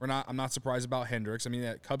John. I'm not surprised about Hendricks. I mean,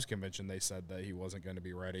 at Cubs convention they said that he wasn't going to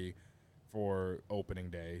be ready for opening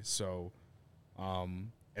day. So,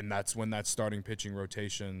 and that's when that starting pitching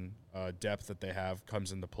rotation depth that they have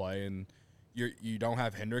comes into play. And you don't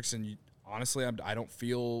have Hendricks, and honestly, I don't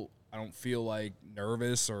feel like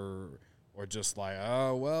nervous or just like,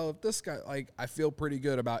 oh, well, if this guy, like, I feel pretty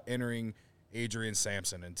good about entering Adrian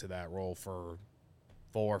Sampson into that role for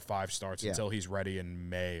 4 or 5 starts until he's ready in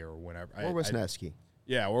May or whenever. Or Wisniewski.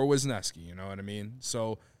 Yeah, or Wisniewski, you know what I mean?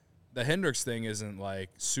 So the Hendricks thing isn't, like,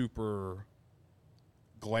 super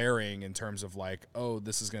glaring in terms of, like, oh,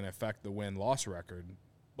 this is going to affect the win-loss record.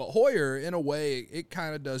 But Hoyer, in a way, it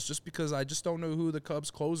kind of does, just because I just don't know who the Cubs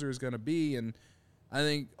closer is going to be, and I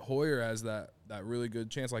think Hoyer has that really good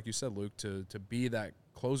chance, like you said, Luke, to be that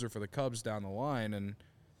closer for the Cubs down the line. And,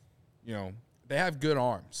 you know, they have good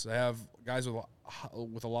arms. They have guys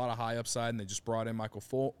with a lot of high upside, and they just brought in Michael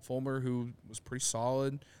Fulmer, who was pretty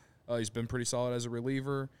solid. He's been pretty solid as a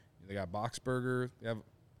reliever. They got Boxberger. They have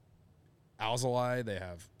Alzolay. They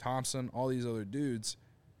have Thompson, all these other dudes.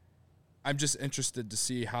 I'm just interested to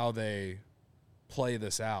see how they play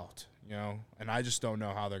this out, you know, and I just don't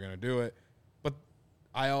know how they're going to do it. But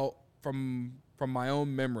from my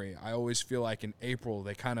own memory, I always feel like in April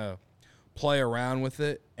they kind of play around with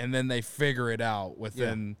it, and then they figure it out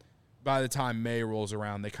within. Yeah. By the time May rolls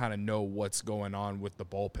around, they kind of know what's going on with the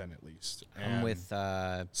bullpen at least.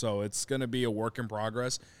 And so it's going to be a work in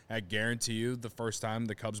progress. I guarantee you, the first time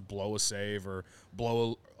the Cubs blow a save or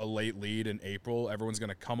blow a late lead in April, everyone's going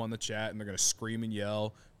to come on the chat and they're going to scream and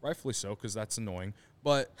yell, rightfully so, because that's annoying.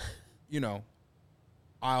 But you know,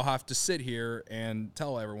 I'll have to sit here and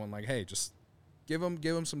tell everyone, like, hey, just give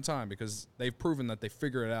them some time, because they've proven that they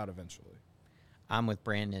figure it out eventually. I'm with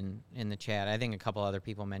Brandon in the chat. I think a couple other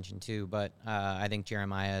people mentioned too, but I think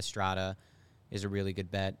Jeremiah Estrada is a really good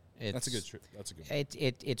bet. That's a good.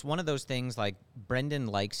 It's one of those things, like, Brendan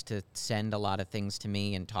likes to send a lot of things to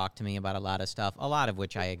me and talk to me about a lot of stuff, a lot of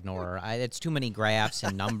which I ignore. It's too many graphs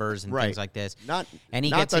and numbers and Right. things like this. And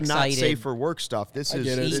he not gets the not safe for work stuff. This I is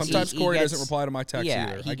get it. this is- Sometimes Corey gets- doesn't reply to my text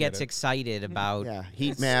Yeah, either. he I gets get it. excited about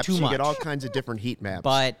heat it's maps. too You much. get all kinds of different heat maps.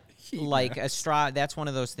 But like Estrada, that's one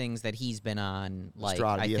of those things that he's been on. Like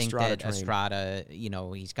Estrada, I the think Estrada that train. Estrada,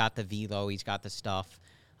 he's got the velo, he's got the stuff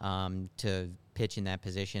to pitch in that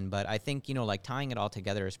position. But I think like tying it all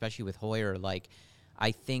together, especially with Hoyer, like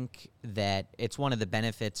I think that it's one of the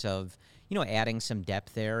benefits of adding some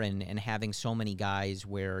depth there and having so many guys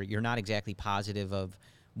where you're not exactly positive of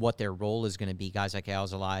what their role is going to be. Guys like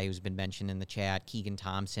Alzolay, who's been mentioned in the chat, Keegan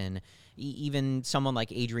Thompson, even someone like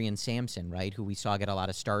Adrian Sampson, right, who we saw get a lot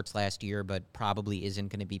of starts last year, but probably isn't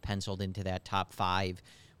going to be penciled into that top 5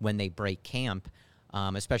 when they break camp,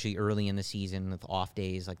 especially early in the season with off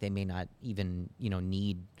days. Like, they may not even,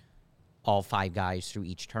 need all 5 guys through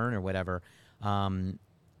each turn or whatever.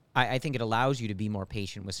 I think it allows you to be more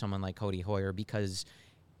patient with someone like Cody Hoyer, because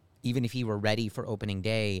even if he were ready for opening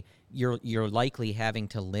day, you're likely having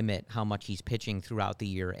to limit how much he's pitching throughout the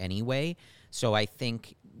year anyway. So I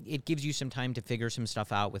think it gives you some time to figure some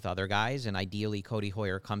stuff out with other guys, and ideally Cody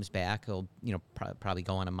Hoyer comes back. He'll probably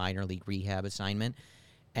go on a minor league rehab assignment,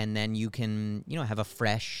 and then you can have a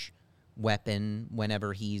fresh weapon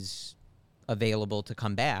whenever he's available to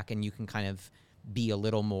come back, and you can kind of be a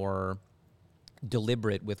little more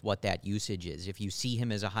deliberate with what that usage is. If you see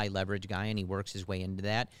him as a high leverage guy and he works his way into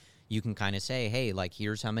that, you can kind of say, hey, like,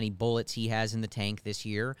 here's how many bullets he has in the tank this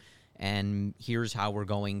year, and here's how we're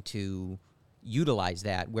going to utilize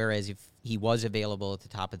that. Whereas if he was available at the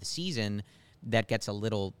top of the season, that gets a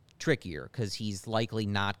little trickier because he's likely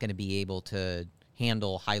not going to be able to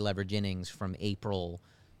handle high leverage innings from April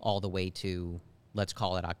all the way to, let's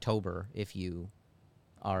call it, October, if you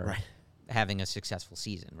are having a successful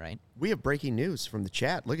season, right? We have breaking news from the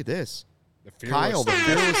chat. Look at this. Fearless. Kyle, the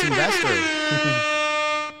fearless investor,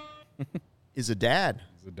 is a dad.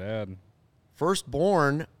 He's a dad.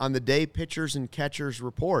 Firstborn on the day pitchers and catchers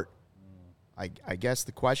report. I guess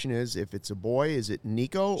the question is, if it's a boy, is it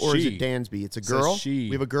Nico or is She. it Dansby? It's a Says girl? she.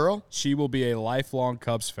 We have a girl? She will be a lifelong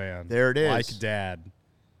Cubs fan. There it is. Like Dad.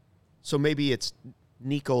 So maybe it's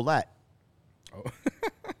Nicolette. Oh,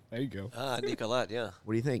 there you go. Nicolette, yeah.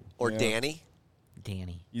 What do you think? Or Yeah. Danny.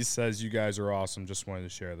 Danny. He says you guys are awesome. Just wanted to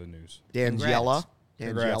share the news. Dangella?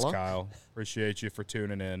 Congrats, Dangella? Kyle. Appreciate you for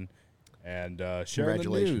tuning in and sharing the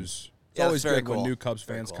Congratulations. news. It's Yeah, always that's very good when cool. new Cubs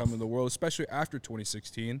Very fans cool. come into the world, especially after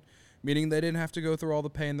 2016, meaning they didn't have to go through all the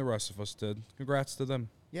pain the rest of us did. Congrats to them.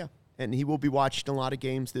 Yeah. And he will be watching a lot of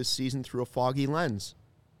games this season through a foggy lens.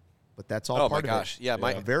 But that's all Oh, part my of gosh. it. Yeah,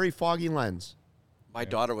 A very foggy lens. my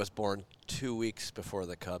daughter was born 2 weeks before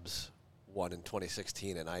the Cubs won in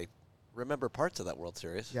 2016, and I remember parts of that World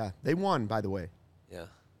Series. Yeah. They won, by the way. Yeah.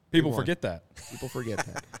 People won. forget that. People forget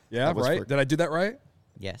that. Yeah, That was right? for- Did I do that right?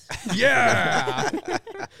 Yes. Yeah.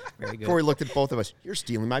 Very good. Corey looked at both of us. You're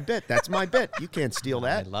stealing my bit. That's my bit. You can't steal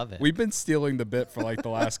I that. love it. We've been stealing the bit for like the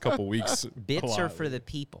last couple weeks. Bits a are lot. for the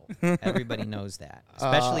people. Everybody knows that,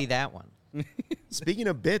 especially that one. Speaking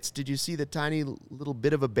of bits, did you see the tiny little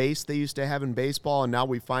bit of a base they used to have in baseball? And now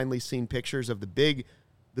we've finally seen pictures of the big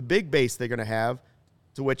base they're going to have,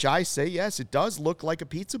 to which I say, yes, it does look like a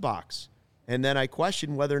pizza box. And then I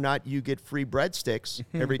question whether or not you get free breadsticks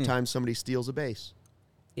every time somebody steals a base.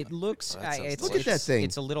 It looks. that sounds It's, Look at that it's- thing.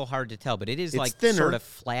 It's a little hard to tell, but it is It's like thinner. sort of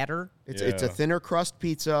flatter. It's Yeah. a thinner crust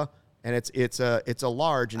pizza, and it's a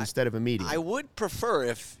large instead of a medium. I would prefer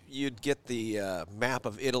if you'd get the map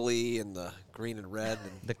of Italy and the green and red.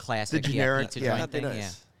 And The classic generic, pizza yeah. joint that'd be thing.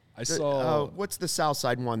 nice. I The- saw. what's the South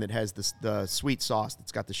Side one that has the sweet sauce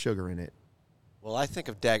that's got the sugar in it? Well, I think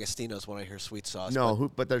of D'Agostino's when I hear sweet sauce. No,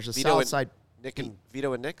 but but there's a Vito South and Side. Nick and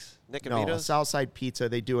Vito and Nick's? Nick and No, a Vito's? South Side pizza.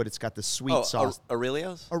 They do it. It's got the sweet sauce.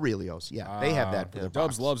 Aurelio's? Aurelio's, yeah, they have that for their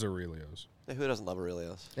Dubs box. loves Aurelio's. Yeah, who doesn't love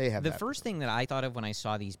Aurelio's? They have The that. first thing that I thought of when I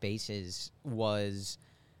saw these bases was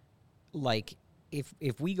like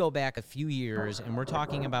if we go back a few years and we're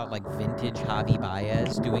talking about like vintage Javi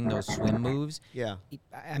Baez doing those swim moves. Yeah.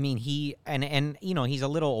 I mean, he and he's a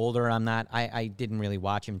little older. I didn't really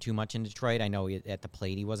watch him too much in Detroit. I know at the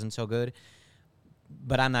plate he wasn't so good,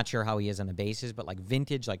 but I'm not sure how he is on the bases. But like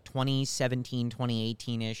vintage, like 2017,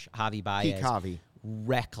 2018-ish Javi Baez, Peak Javi.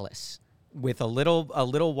 reckless with a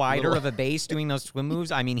little wider of a base doing those swim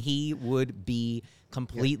moves. I mean, he would be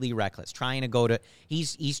completely reckless, trying to go to.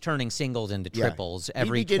 He's turning singles into Yeah. triples He'd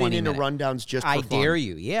every be getting 20 into minutes. rundowns just for I fun. dare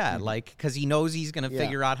you, yeah, like because he knows he's going to Yeah.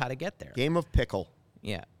 figure out how to get there. Game of pickle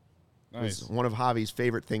Yeah. Nice. was one of Javi's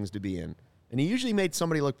favorite things to be in. And he usually made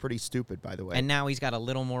somebody look pretty stupid, by the way. And now he's got a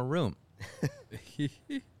little more room.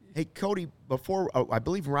 Hey, Cody, I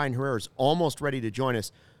believe Ryan Herrera is almost ready to join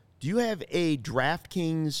us. Do you have a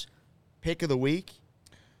DraftKings pick of the week?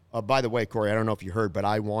 By the way, Corey, I don't know if you heard, but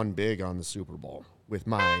I won big on the Super Bowl with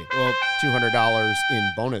my $200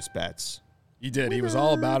 in bonus bets. He did. He was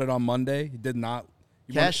all about it on Monday. He did not.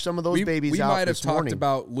 Cash some of those babies we out might have this talked morning.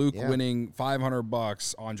 about Luke winning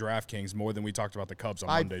 $500 on DraftKings more than we talked about the Cubs on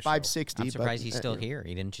Monday. $560. I'm surprised he's still here.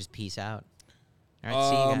 He didn't just peace out. All right,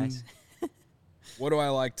 see you guys. What do I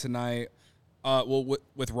like tonight? Well,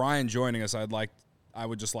 with Ryan joining us, I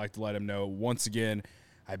would just like to let him know once again.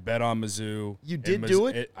 I bet on Mizzou. You did do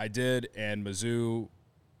it? I did, and Mizzou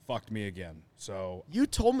fucked me again. So you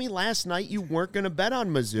told me last night you weren't going to bet on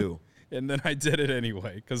Mizzou, and then I did it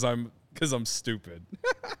anyway because I'm stupid.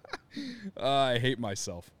 I hate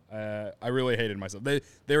myself. I really hated myself. They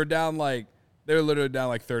were down they were literally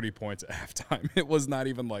down 30 points at halftime. It was not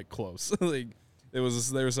even close. They were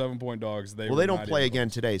 7-point dogs. They don't play again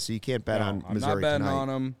today, so you can't bet on Missouri I'm not betting tonight. on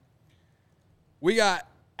them. We got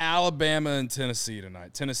Alabama and Tennessee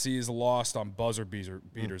tonight. Tennessee's lost on buzzer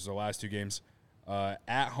beaters the last two games.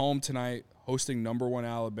 At home tonight, hosting number 1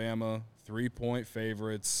 Alabama, 3-point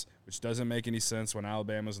favorites, which doesn't make any sense when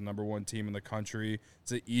Alabama's the number 1 team in the country.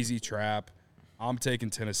 It's an easy trap. I'm taking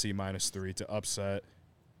Tennessee -3 to upset.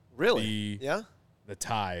 Really? The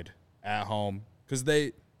Tide at home because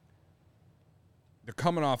they're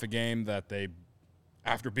coming off a game that they,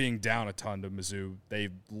 after being down a ton to Mizzou, they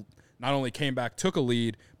not only came back, took a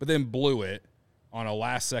lead, but then blew it on a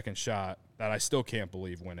last-second shot that I still can't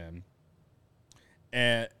believe went in.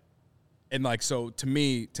 And so to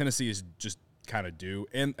me, Tennessee is just kind of due.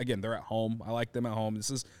 And again, they're at home. I like them at home. This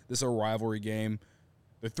is a rivalry game.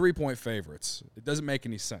 They're 3-point favorites. It doesn't make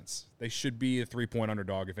any sense. They should be a 3-point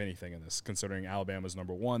underdog, if anything, in this, considering Alabama's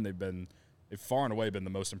number 1. They've far and away been the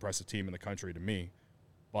most impressive team in the country to me.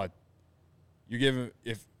 But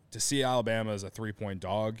to see Alabama as a 3-point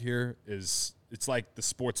dog here it's like the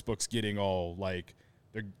sports books getting all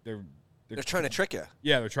they're trying to trick you.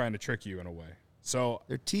 Yeah, they're trying to trick you in a way. So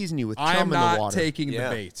they're teasing you with chum I'm in the not water. taking the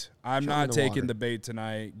bait. I'm Chum not in the taking water. the bait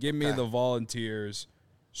tonight. Give me the Volunteers.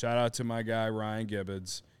 Shout out to my guy Ryan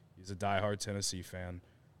Gibbons. He's a diehard Tennessee fan.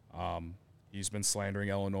 He's been slandering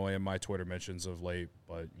Illinois in my Twitter mentions of late,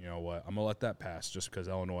 but you know what? I'm gonna let that pass just because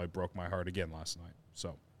Illinois broke my heart again last night.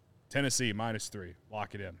 So Tennessee -3.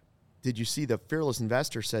 Lock it in. Did you see the Fearless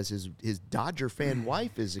Investor says his Dodger fan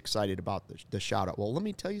wife is excited about the shout out? Well, let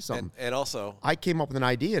me tell you something. And also, I came up with an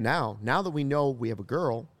idea now. Now that we know we have a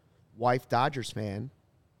girl, wife Dodgers fan,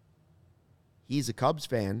 he's a Cubs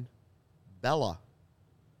fan, Bella,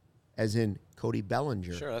 as in Cody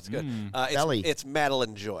Bellinger. sure, that's good. Belly. It's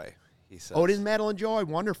Madeline Joy, he says. Oh, it is Madeline Joy.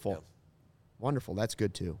 Wonderful. Yeah. Wonderful. That's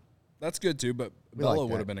good, too. That's good too, but We like Bella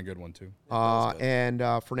that. would have been a good one too. And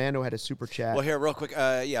Fernando had a super chat. Well, here, real quick.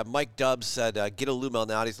 Mike Dubbs said, get a Lou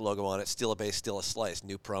Malnati's logo on it. Steal a base, steal a slice.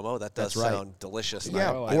 New promo. That does That's right. sound delicious. Yeah,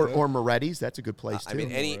 like or it. Moretti's. That's a good place, too. I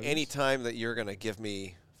mean, any time that you're going to give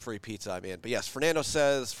me free pizza, I'm in. But yes, Fernando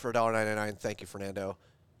says for $1.99, thank you, Fernando.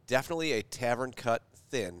 Definitely a tavern cut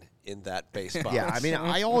thin in that base box. Yeah, I mean,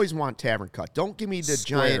 I always want tavern cut. Don't give me the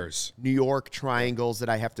Squares. giant New York triangles that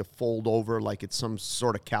I have to fold over like it's some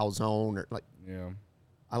sort of calzone or like. Yeah.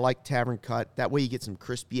 I like tavern cut. That way you get some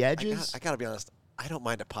crispy edges. I got to be honest. I don't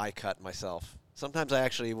mind a pie cut myself. Sometimes I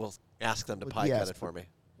actually will ask them to pie yes, cut it for me.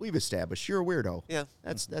 We've established you're a weirdo. Yeah,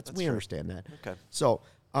 that's we true. understand that. Okay. So,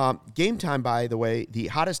 Game Time, by the way, the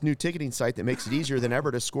hottest new ticketing site that makes it easier than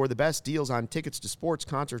ever to score the best deals on tickets to sports,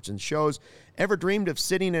 concerts, and shows. Ever dreamed of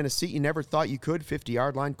sitting in a seat you never thought you could?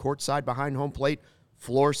 50-yard line, courtside, behind home plate,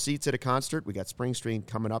 floor seats at a concert. We got Springsteen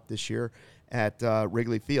coming up this year at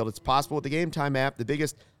Wrigley Field. It's possible with the Game Time app. The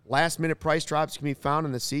biggest last-minute price drops can be found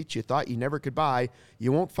in the seats you thought you never could buy.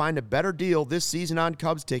 You won't find a better deal this season on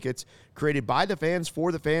Cubs tickets. Created by the fans,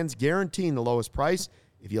 for the fans, guaranteeing the lowest price.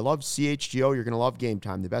 If you love CHGO, you're going to love Game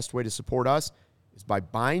Time. The best way to support us is by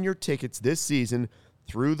buying your tickets this season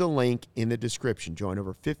through the link in the description. Join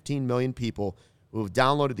over 15 million people who have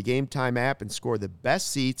downloaded the Game Time app and score the best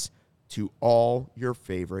seats to all your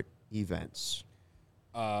favorite events.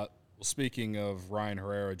 Well, speaking of Ryan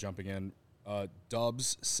Herrera jumping in,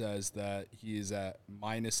 Dubs says that he is at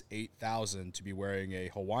 -8,000 to be wearing a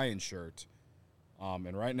Hawaiian shirt.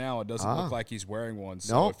 And right now it doesn't look like he's wearing one.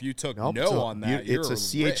 So if you took no on that, you're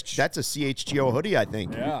rich. That's a CHGO hoodie, I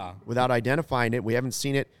think. Yeah. Without identifying it, we haven't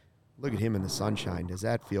seen it. Look at him in the sunshine. Does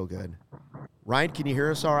that feel good? Ryan, can you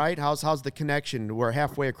hear us all right? How's the connection? We're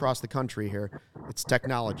halfway across the country here. It's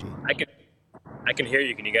technology. I can hear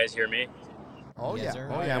you. Can you guys hear me? Oh, Yes, yeah. sir.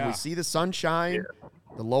 Oh, yeah. Yeah. We see the sunshine.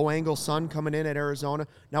 The low-angle sun coming in at Arizona.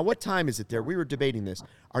 Now, what time is it there? We were debating this.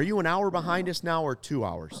 Are you an hour behind us now or 2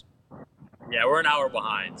 hours? Yeah, we're an hour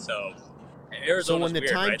behind. So Arizona's So when the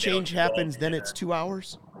weird, time right? change happens, then it's 2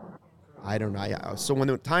 hours? I don't know. Yeah. So when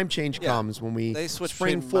the time change comes, when we They switch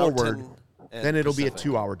spring between forward, Mountain and then it'll be a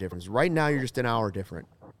Pacific. 2-hour difference. Right now, you're just an hour different.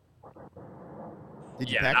 Did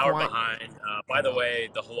you Yeah, pack an hour Hawaii? behind. By the way,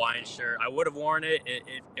 the Hawaiian shirt, I would have worn it.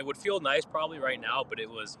 It would feel nice probably right now, but it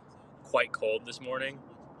was quite cold this morning,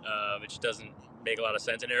 which doesn't make a lot of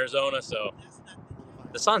sense in Arizona. So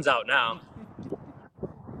the sun's out now.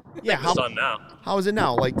 Yeah, The sun now. how is it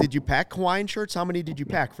now? Like, did you pack Hawaiian shirts? How many did you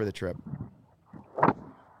pack for the trip?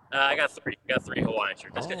 I got three. Got 3 Hawaiian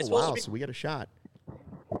shirts. It's supposed wow, to be so we got a shot.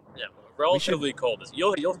 relatively cold.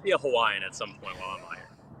 You'll see a Hawaiian at some point while I'm out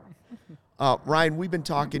here. Ryan, we've been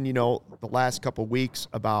talking, the last couple weeks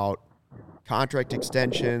about contract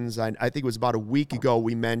extensions. I think it was about a week ago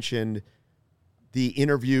we mentioned the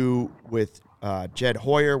interview with Jed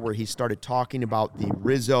Hoyer where he started talking about the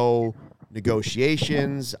Rizzo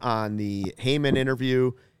negotiations on the Heyman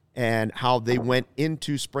interview and how they went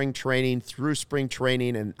into spring training, through spring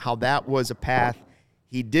training, and how that was a path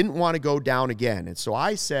he didn't want to go down again. And so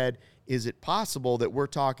I said, is it possible that we're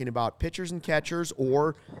talking about pitchers and catchers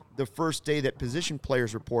or the first day that position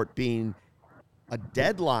players report being a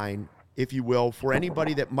deadline, if you will, for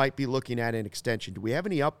anybody that might be looking at an extension? Do we have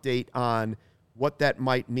any update on what that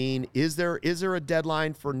might mean? Is there a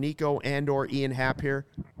deadline for Nico and or Ian Happ here?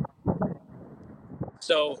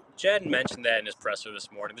 So Jed mentioned that in his presser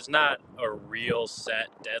this morning. There's not a real set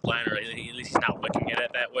deadline, or at least he's not looking at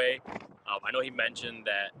it that way. I know he mentioned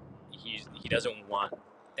that he doesn't want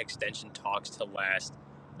extension talks to last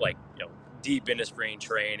deep into spring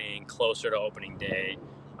training, closer to opening day,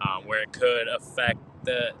 where it could affect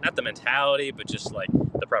not the mentality, but just like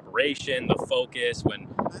the preparation, the focus. When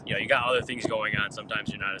you got other things going on, sometimes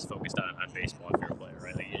you're not as focused on baseball if you're a player,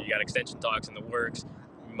 right? Like, you got extension talks in the works,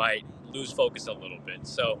 you might lose focus a little bit.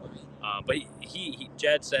 So, but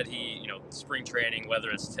Jed said spring training,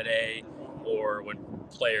 whether it's today or when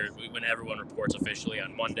everyone reports officially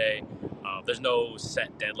on Monday, there's no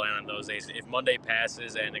set deadline on those days. If Monday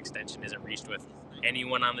passes and extension isn't reached with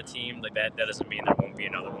anyone on the team, like that doesn't mean there won't be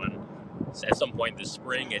another one at some point this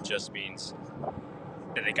spring. It just means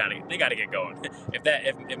that they gotta get going.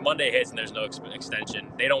 If Monday hits and there's no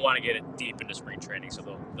extension, they don't want to get it deep into spring training,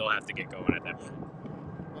 so they'll have to get going at that point.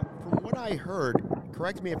 From what I heard,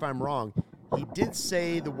 correct me if I'm wrong, he did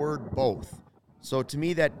say the word both. So to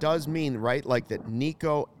me, that does mean, right, like that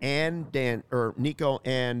Nico and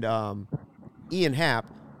Ian Happ,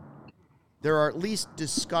 there are at least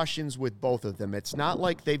discussions with both of them. It's not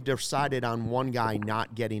like they've decided on one guy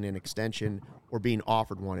not getting an extension or being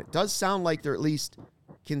offered one. It does sound like they're at least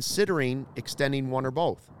considering extending one or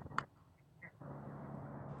both.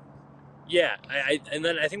 Yeah, and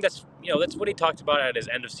then I think that's what he talked about at his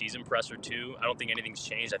end of season presser too. I don't think anything's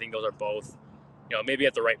changed. I think those are both, maybe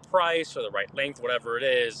at the right price or the right length, whatever it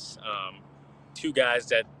is. 2 guys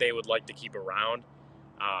that they would like to keep around.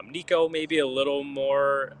 Nico maybe a little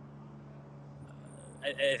more.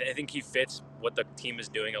 I think he fits what the team is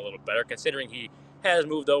doing a little better, considering he has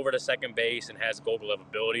moved over to second base and has Gold Glove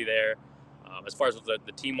ability there. As far as what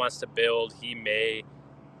the team wants to build, he may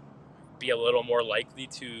be a little more likely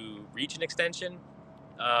to reach an extension.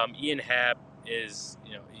 Ian Happ is,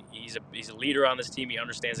 he's a leader on this team. He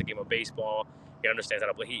understands the game of baseball. He understands how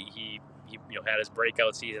to play. He had his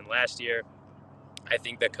breakout season last year. I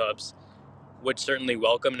think the Cubs would certainly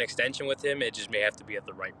welcome an extension with him. It just may have to be at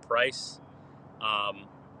the right price.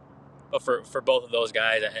 But for both of those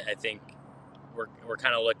guys, I think we're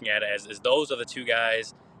kind of looking at it as those are the 2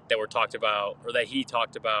 guys that were talked about, or that he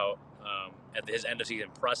talked about at his end of season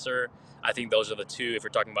presser. I think those are the 2, if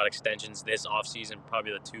you're talking about extensions this offseason,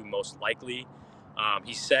 probably the 2 most likely.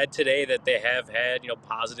 He said today that they have had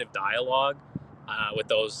positive dialogue with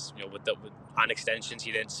those on extensions.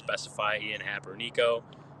 He didn't specify Ian Happ or Nico.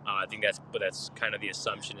 I think that's kind of the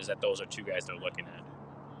assumption, is that those are 2 guys they're looking at.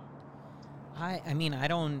 I mean, I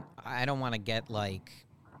don't want to get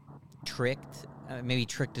tricked. Maybe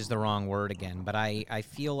tricked is the wrong word again, but I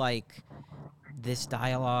feel like this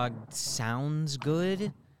dialogue sounds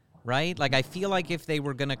good, right? Like, I feel like if they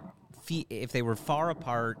were far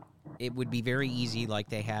apart, it would be very easy like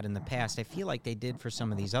they had in the past. I feel like they did for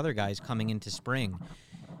some of these other guys coming into spring.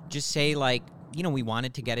 Just say, we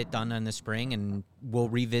wanted to get it done in the spring, and we'll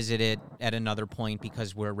revisit it at another point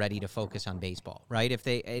because we're ready to focus on baseball, right?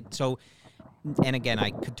 And again,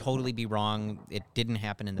 I could totally be wrong. It didn't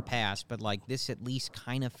happen in the past, but this at least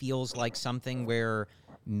kind of feels like something where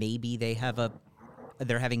maybe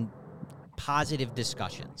they're having positive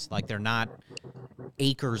discussions. Like, they're not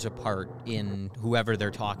acres apart in whoever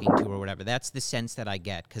they're talking to or whatever. That's the sense that I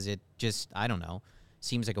get, because it just, I don't know,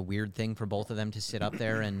 seems like a weird thing for both of them to sit up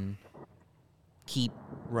there and keep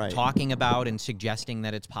talking about and suggesting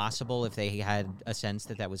that it's possible if they had a sense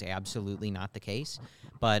that that was absolutely not the case.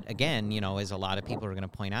 But again, as a lot of people are going to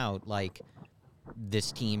point out, like,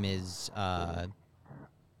 this team is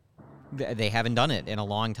they haven't done it in a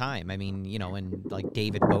long time. I mean, and like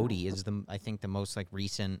David Bodie is I think the most like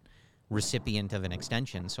recent recipient of an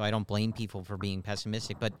extension. So I don't blame people for being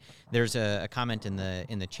pessimistic. But there's a comment in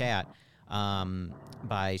the chat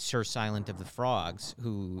by Sir Silent of the Frogs,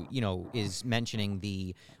 who is mentioning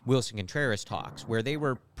the Wilson Contreras talks, where they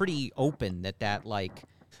were pretty open that like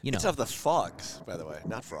It's of the Fogs, by the way,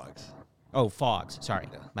 not Frogs. Oh, Fogs. Sorry,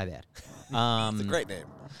 my bad. It's a great name.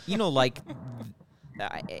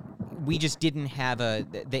 We just didn't have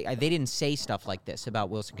they didn't say stuff like this about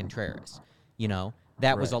Wilson Contreras.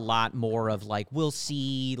 That was a lot more of like, we'll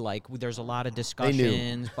see, like, there's a lot of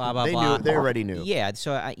discussions, blah, blah, blah. They already knew. Yeah,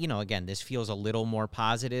 so, again, this feels a little more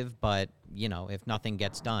positive, but, if nothing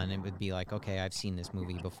gets done, it would be like, okay, I've seen this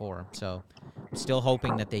movie before. So I'm still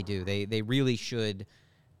hoping that they do. They really should,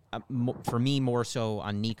 for me, more so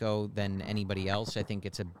on Nico than anybody else. I think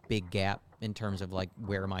it's a big gap in terms of, like,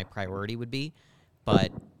 where my priority would be.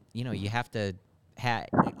 But, you have to...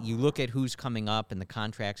 you look at who's coming up and the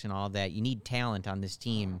contracts and all of that. You need talent on this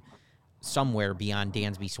team somewhere beyond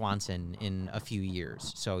Dansby Swanson in a few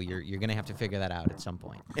years. So you're going to have to figure that out at some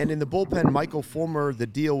point. And in the bullpen, Michael Fulmer, the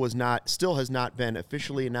deal still has not been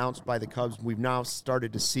officially announced by the Cubs. We've now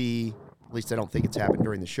started to see, at least I don't think it's happened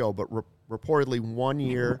during the show, but reportedly 1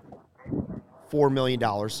 year, $4 million.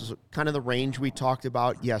 This is kind of the range we talked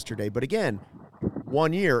about yesterday. But again,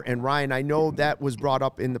 1 year. And Ryan, I know that was brought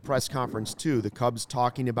up in the press conference too, the Cubs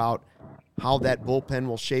talking about how that bullpen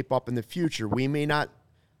will shape up in the future. We may not,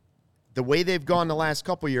 the way they've gone the last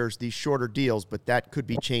couple of years, these shorter deals, but that could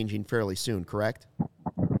be changing fairly soon, correct?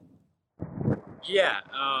 Yeah.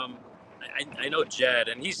 I know Jed,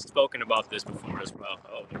 and he's spoken about this before as well.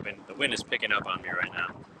 Oh, the wind is picking up on me right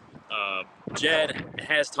now. Jed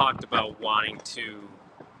has talked about wanting to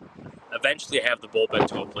eventually have the bullpen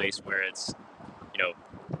to a place where it's,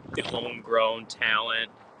 the homegrown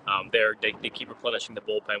talent. They keep replenishing the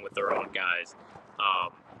bullpen with their own guys.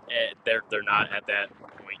 And they're not at that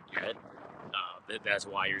point yet. That's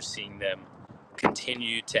why you're seeing them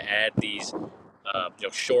continue to add these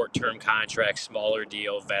short-term contracts, smaller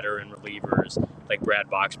deal, veteran relievers like Brad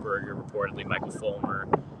Boxberger, reportedly Michael Fulmer,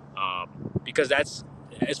 because that's,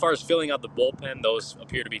 as far as filling out the bullpen, those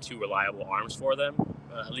appear to be two reliable arms for them,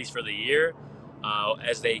 at least for the year.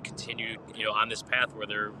 As they continue, on this path where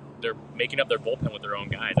they're making up their bullpen with their own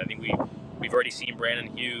guys. I think we've already seen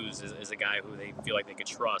Brandon Hughes as a guy who they feel like they could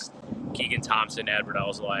trust. Keegan Thompson, Adbert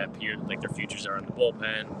Alzolay appear like their futures are in the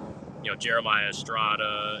bullpen. Jeremiah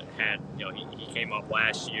Estrada had, he came up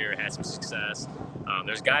last year, had some success.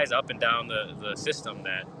 There's guys up and down the system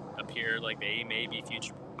that appear like they may be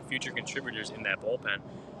future contributors in that bullpen.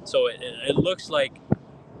 So it looks like,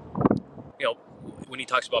 when he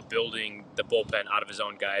talks about building the bullpen out of his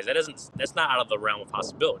own guys, that's not out of the realm of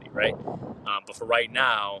possibility, right? But for right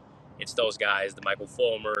now, it's those guys, the Michael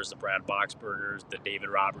Fulmers, the Brad Boxbergers, the David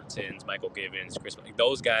Robertsons, Michael Givens, Chris.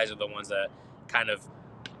 Those guys are the ones that kind of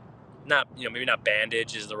maybe not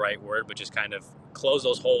bandage is the right word, but just kind of close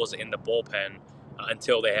those holes in the bullpen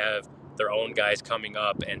until they have their own guys coming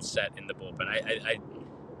up and set in the bullpen.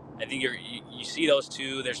 I think you see those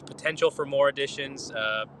two. There's potential for more additions.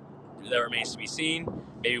 That remains to be seen.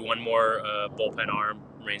 Maybe one more bullpen arm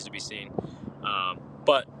remains to be seen.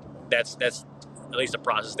 But that's at least the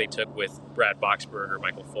process they took with Brad Boxberger,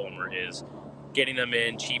 Michael Fulmer, is getting them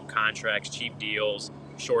in cheap contracts, cheap deals,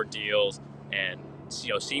 short deals, and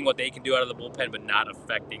seeing what they can do out of the bullpen, but not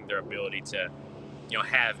affecting their ability to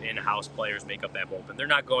have in-house players make up that bullpen. They're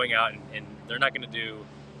not going out and they're not going to do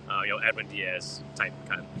Edwin Diaz type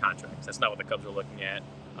kind of contracts. That's not what the Cubs are looking at.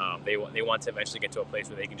 They want to eventually get to a place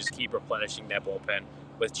where they can just keep replenishing that bullpen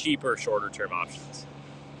with cheaper, shorter-term options.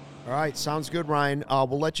 All right, sounds good, Ryan.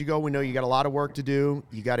 We'll let you go. We know you got a lot of work to do.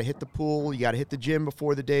 You got to hit the pool. You got to hit the gym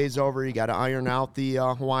before the day's over. You got to iron out the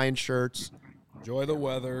Hawaiian shirts. Enjoy the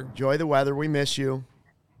weather. Enjoy the weather. We miss you.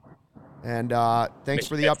 And thanks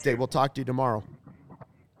for the update. We'll talk to you tomorrow.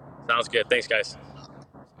 Sounds good. Thanks, guys.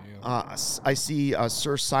 I see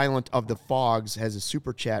Sir Silent of the Fogs has a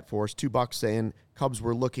super chat for us. $2 saying Cubs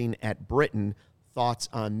were looking at Britton. Thoughts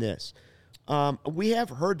on this? We have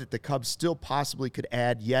heard that the Cubs still possibly could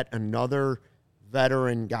add yet another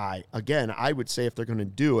veteran guy. Again, I would say if they're going to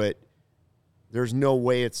do it, there's no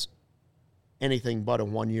way it's anything but a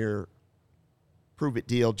 1 year prove-it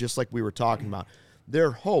deal, just like we were talking about.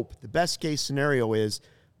 their hope, the best case scenario is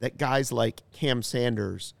that guys like Cam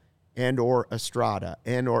Sanders and or Estrada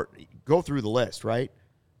and or go through the list, right?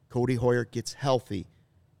 Cody Hoyer gets healthy.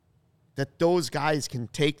 That those guys can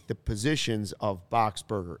take the positions of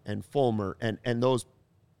Boxberger and Fulmer and those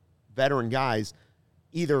veteran guys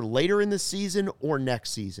either later in the season or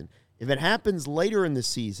next season. If it happens later in the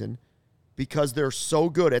season because they're so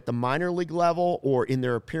good at the minor league level or in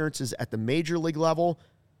their appearances at the major league level,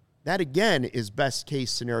 that again is best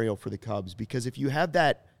case scenario for the Cubs, because if you have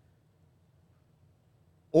that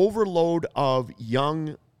overload of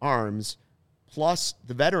young arms plus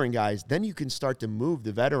the veteran guys, then you can start to move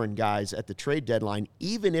the veteran guys at the trade deadline,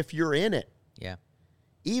 even if you're in it. Yeah.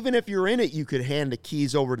 Even if you're in it, you could hand the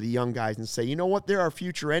keys over to the young guys and say, you know what, they're our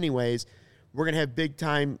future anyways. We're going to have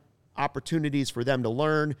big-time opportunities for them to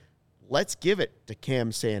learn. Let's give it to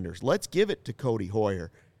Cam Sanders. Let's give it to Cody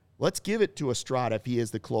Hoyer. Let's give it to Estrada if he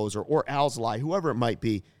is the closer, or Alzolay, whoever it might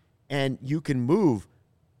be. And you can move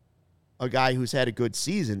a guy who's had a good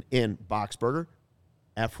season in Boxberger,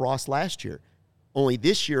 Efros last year. Only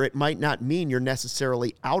this year, it might not mean you're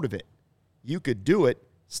necessarily out of it. You could do it,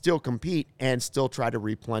 still compete, and still try to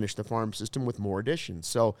replenish the farm system with more additions.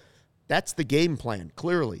 So that's the game plan,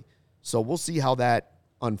 clearly. So we'll see how that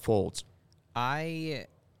unfolds. I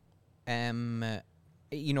am,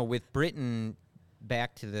 with Britton,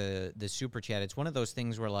 back to the Super Chat, it's one of those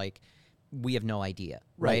things where, like, we have no idea,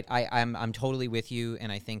 right? I'm totally with you,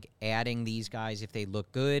 and I think adding these guys, if they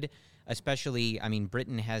look good, especially,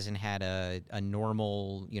 Britton hasn't had a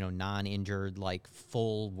normal, non-injured, like,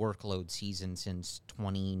 full workload season since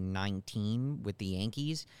 2019 with the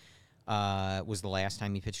Yankees. Was the last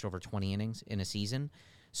time he pitched over 20 innings in a season.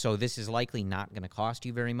 So this is likely not going to cost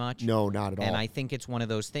you very much. No, not at all. And I think it's one of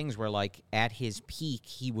those things where, like, at his peak,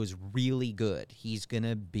 he was really good. He's going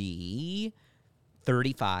to be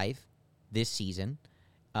 35 this season.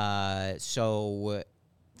 So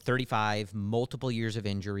 35, multiple years of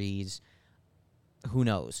injuries. Who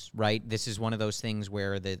knows, right? This is one of those things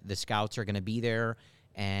where the scouts are going to be there,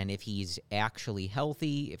 and if he's actually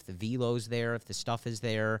healthy, if the velo's there, if the stuff is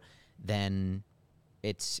there, then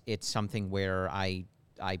it's something where I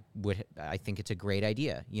think it's a great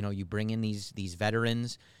idea. You bring in these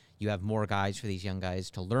veterans, you have more guys for these young guys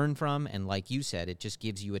to learn from, and like you said, it just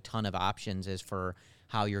gives you a ton of options as for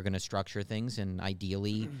how you're going to structure things, and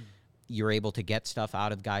ideally you're able to get stuff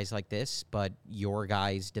out of guys like this, but your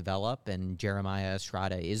guys develop, and Jeremiah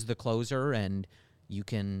Estrada is the closer, and you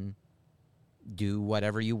can do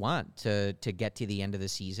whatever you want to get to the end of the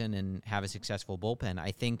season and have a successful bullpen.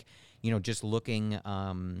 I think, just looking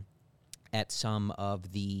at some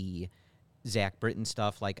of the Zach Britton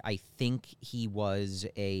stuff, like, I think he was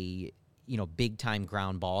a, big-time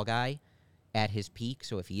ground ball guy at his peak.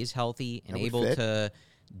 So if he is healthy and able to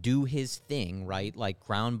do his thing, right, like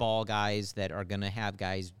ground ball guys that are going to have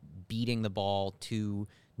guys beating the ball to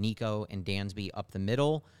Nico and Dansby up the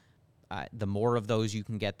middle, the more of those you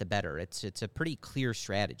can get, the better. It's a pretty clear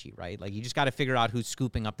strategy, right? Like, you just got to figure out who's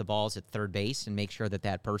scooping up the balls at third base and make sure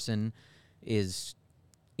that person is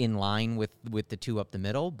in line with the two up the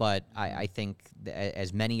middle. But I think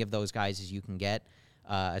as many of those guys as you can get,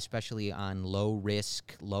 especially on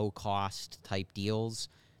low-risk, low-cost type deals,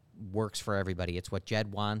 works for everybody. It's what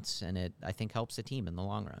Jed wants, and it, I think, helps the team in the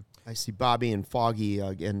long run. I see Bobby and Foggy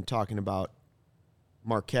again talking about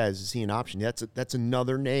Marquez. Is he an option? That's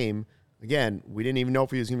another name. Again, we didn't even know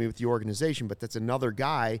if he was going to be with the organization, but that's another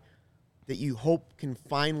guy that you hope can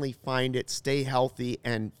finally find it, stay healthy,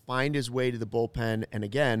 and find his way to the bullpen. And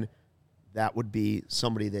again, that would be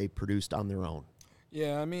somebody they produced on their own.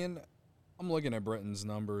 Yeah, I'm looking at Britton's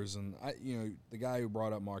numbers, and the guy who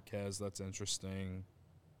brought up Marquez, that's interesting.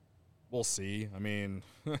 We'll see. I'm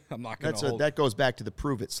not going to that goes back to the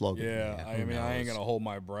prove it slogan. Yeah, I ain't going to hold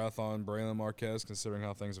my breath on Braylon Marquez considering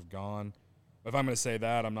how things have gone. If I'm going to say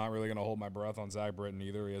that, I'm not really going to hold my breath on Zach Britton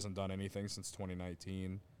either. He hasn't done anything since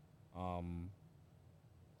 2019. I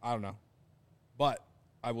don't know. But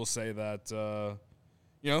I will say that,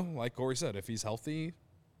 like Corey said, if he's healthy,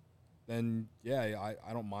 then, yeah,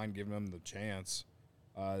 I don't mind giving him the chance.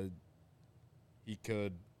 They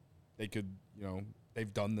could,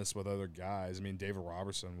 they've done this with other guys. David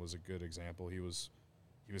Robertson was a good example. He was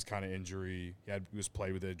kind of injury. He was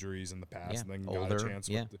played with injuries in the past, and then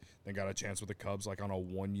got a chance with the Cubs, like on a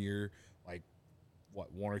 1 year, like $1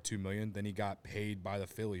 or $2 million. Then he got paid by the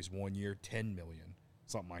Phillies 1 year, $10 million,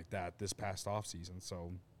 something like that, this past offseason.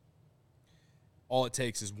 So all it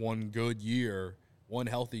takes is one good year, one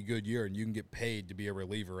healthy good year, and you can get paid to be a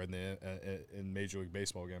reliever in Major League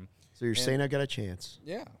Baseball game. So you're saying I got a chance?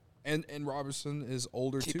 Yeah. And Robertson is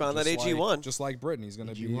older Keep too. on that just AG1. Like, just like Britton. He's going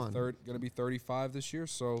to be AG1. 35 this year.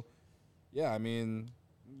 So, yeah, I mean,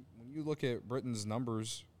 when you look at Britton's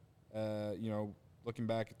numbers, looking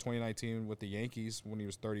back at 2019 with the Yankees when he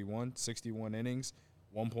was 31, 61 innings,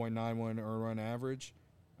 1.91 earned run average.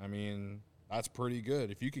 I mean, that's pretty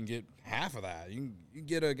good. If you can get half of that, you can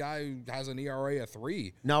get a guy who has an ERA of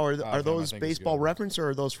 3. Now, are those Baseball Reference or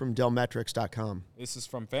are those from Delmetrics.com? This is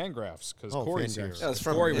from Fangraphs because Oh, Corey's Fangraphs. here. Yeah, it's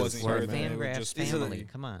from- Corey it's wasn't from here. then it would Fangraphs just- family.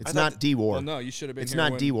 Come on. It's not D-War. Well, no, you should have been It's here.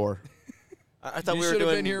 not when- D-War. I thought You we were should have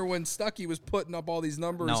doing been here when Stuckey was putting up all these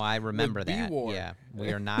numbers. No, I remember with that. B-War. Yeah,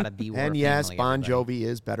 we are not a B-War And yes, family, Bon everybody. Jovi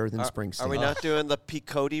is better than Are Springsteen. we not doing the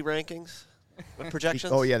Picotti rankings? The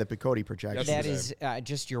projections? Oh, yeah, the Picotti projections. Yes, That we is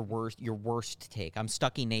just your worst take. I'm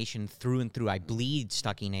Stuckey Nation through and through. I bleed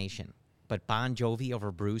Stuckey Nation. But Bon Jovi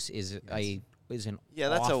over Bruce is an Yeah,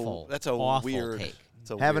 that's awful, a awful weird take.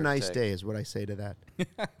 it's a Have a weird nice take. day is what I say to that.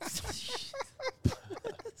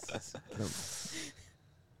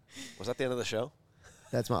 Was that the end of the show?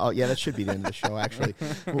 That's my. Oh, yeah, that should be the end of the show. Actually,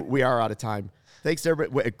 we are out of time. Thanks,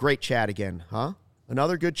 everybody. Great chat again, huh?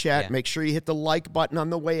 Another good chat. Yeah. Make sure you hit the like button on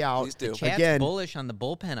the way out. Please do. Chat's Again, bullish on the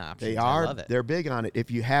bullpen options. they I are. love it. They're big on it. If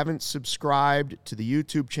you haven't subscribed to the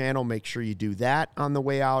YouTube channel, make sure you do that on the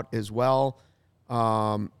way out as well.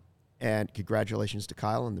 And congratulations to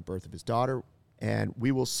Kyle on the birth of his daughter. And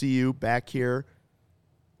we will see you back here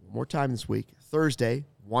one more time this week, Thursday,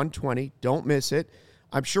 1:20. Don't miss it.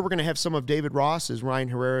 I'm sure we're going to have some of David Ross, as Ryan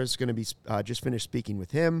Herrera is going to be just finished speaking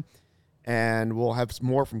with him. And we'll have some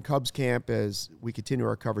more from Cubs camp as we continue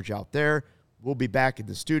our coverage out there. We'll be back in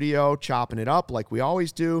the studio chopping it up like we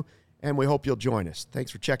always do, and we hope you'll join us.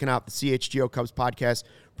 Thanks for checking out the CHGO Cubs podcast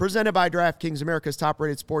presented by DraftKings, America's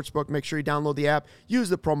top-rated sportsbook. Make sure you download the app. Use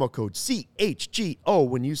the promo code CHGO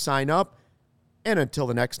when you sign up. And until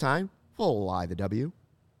the next time, fly the W.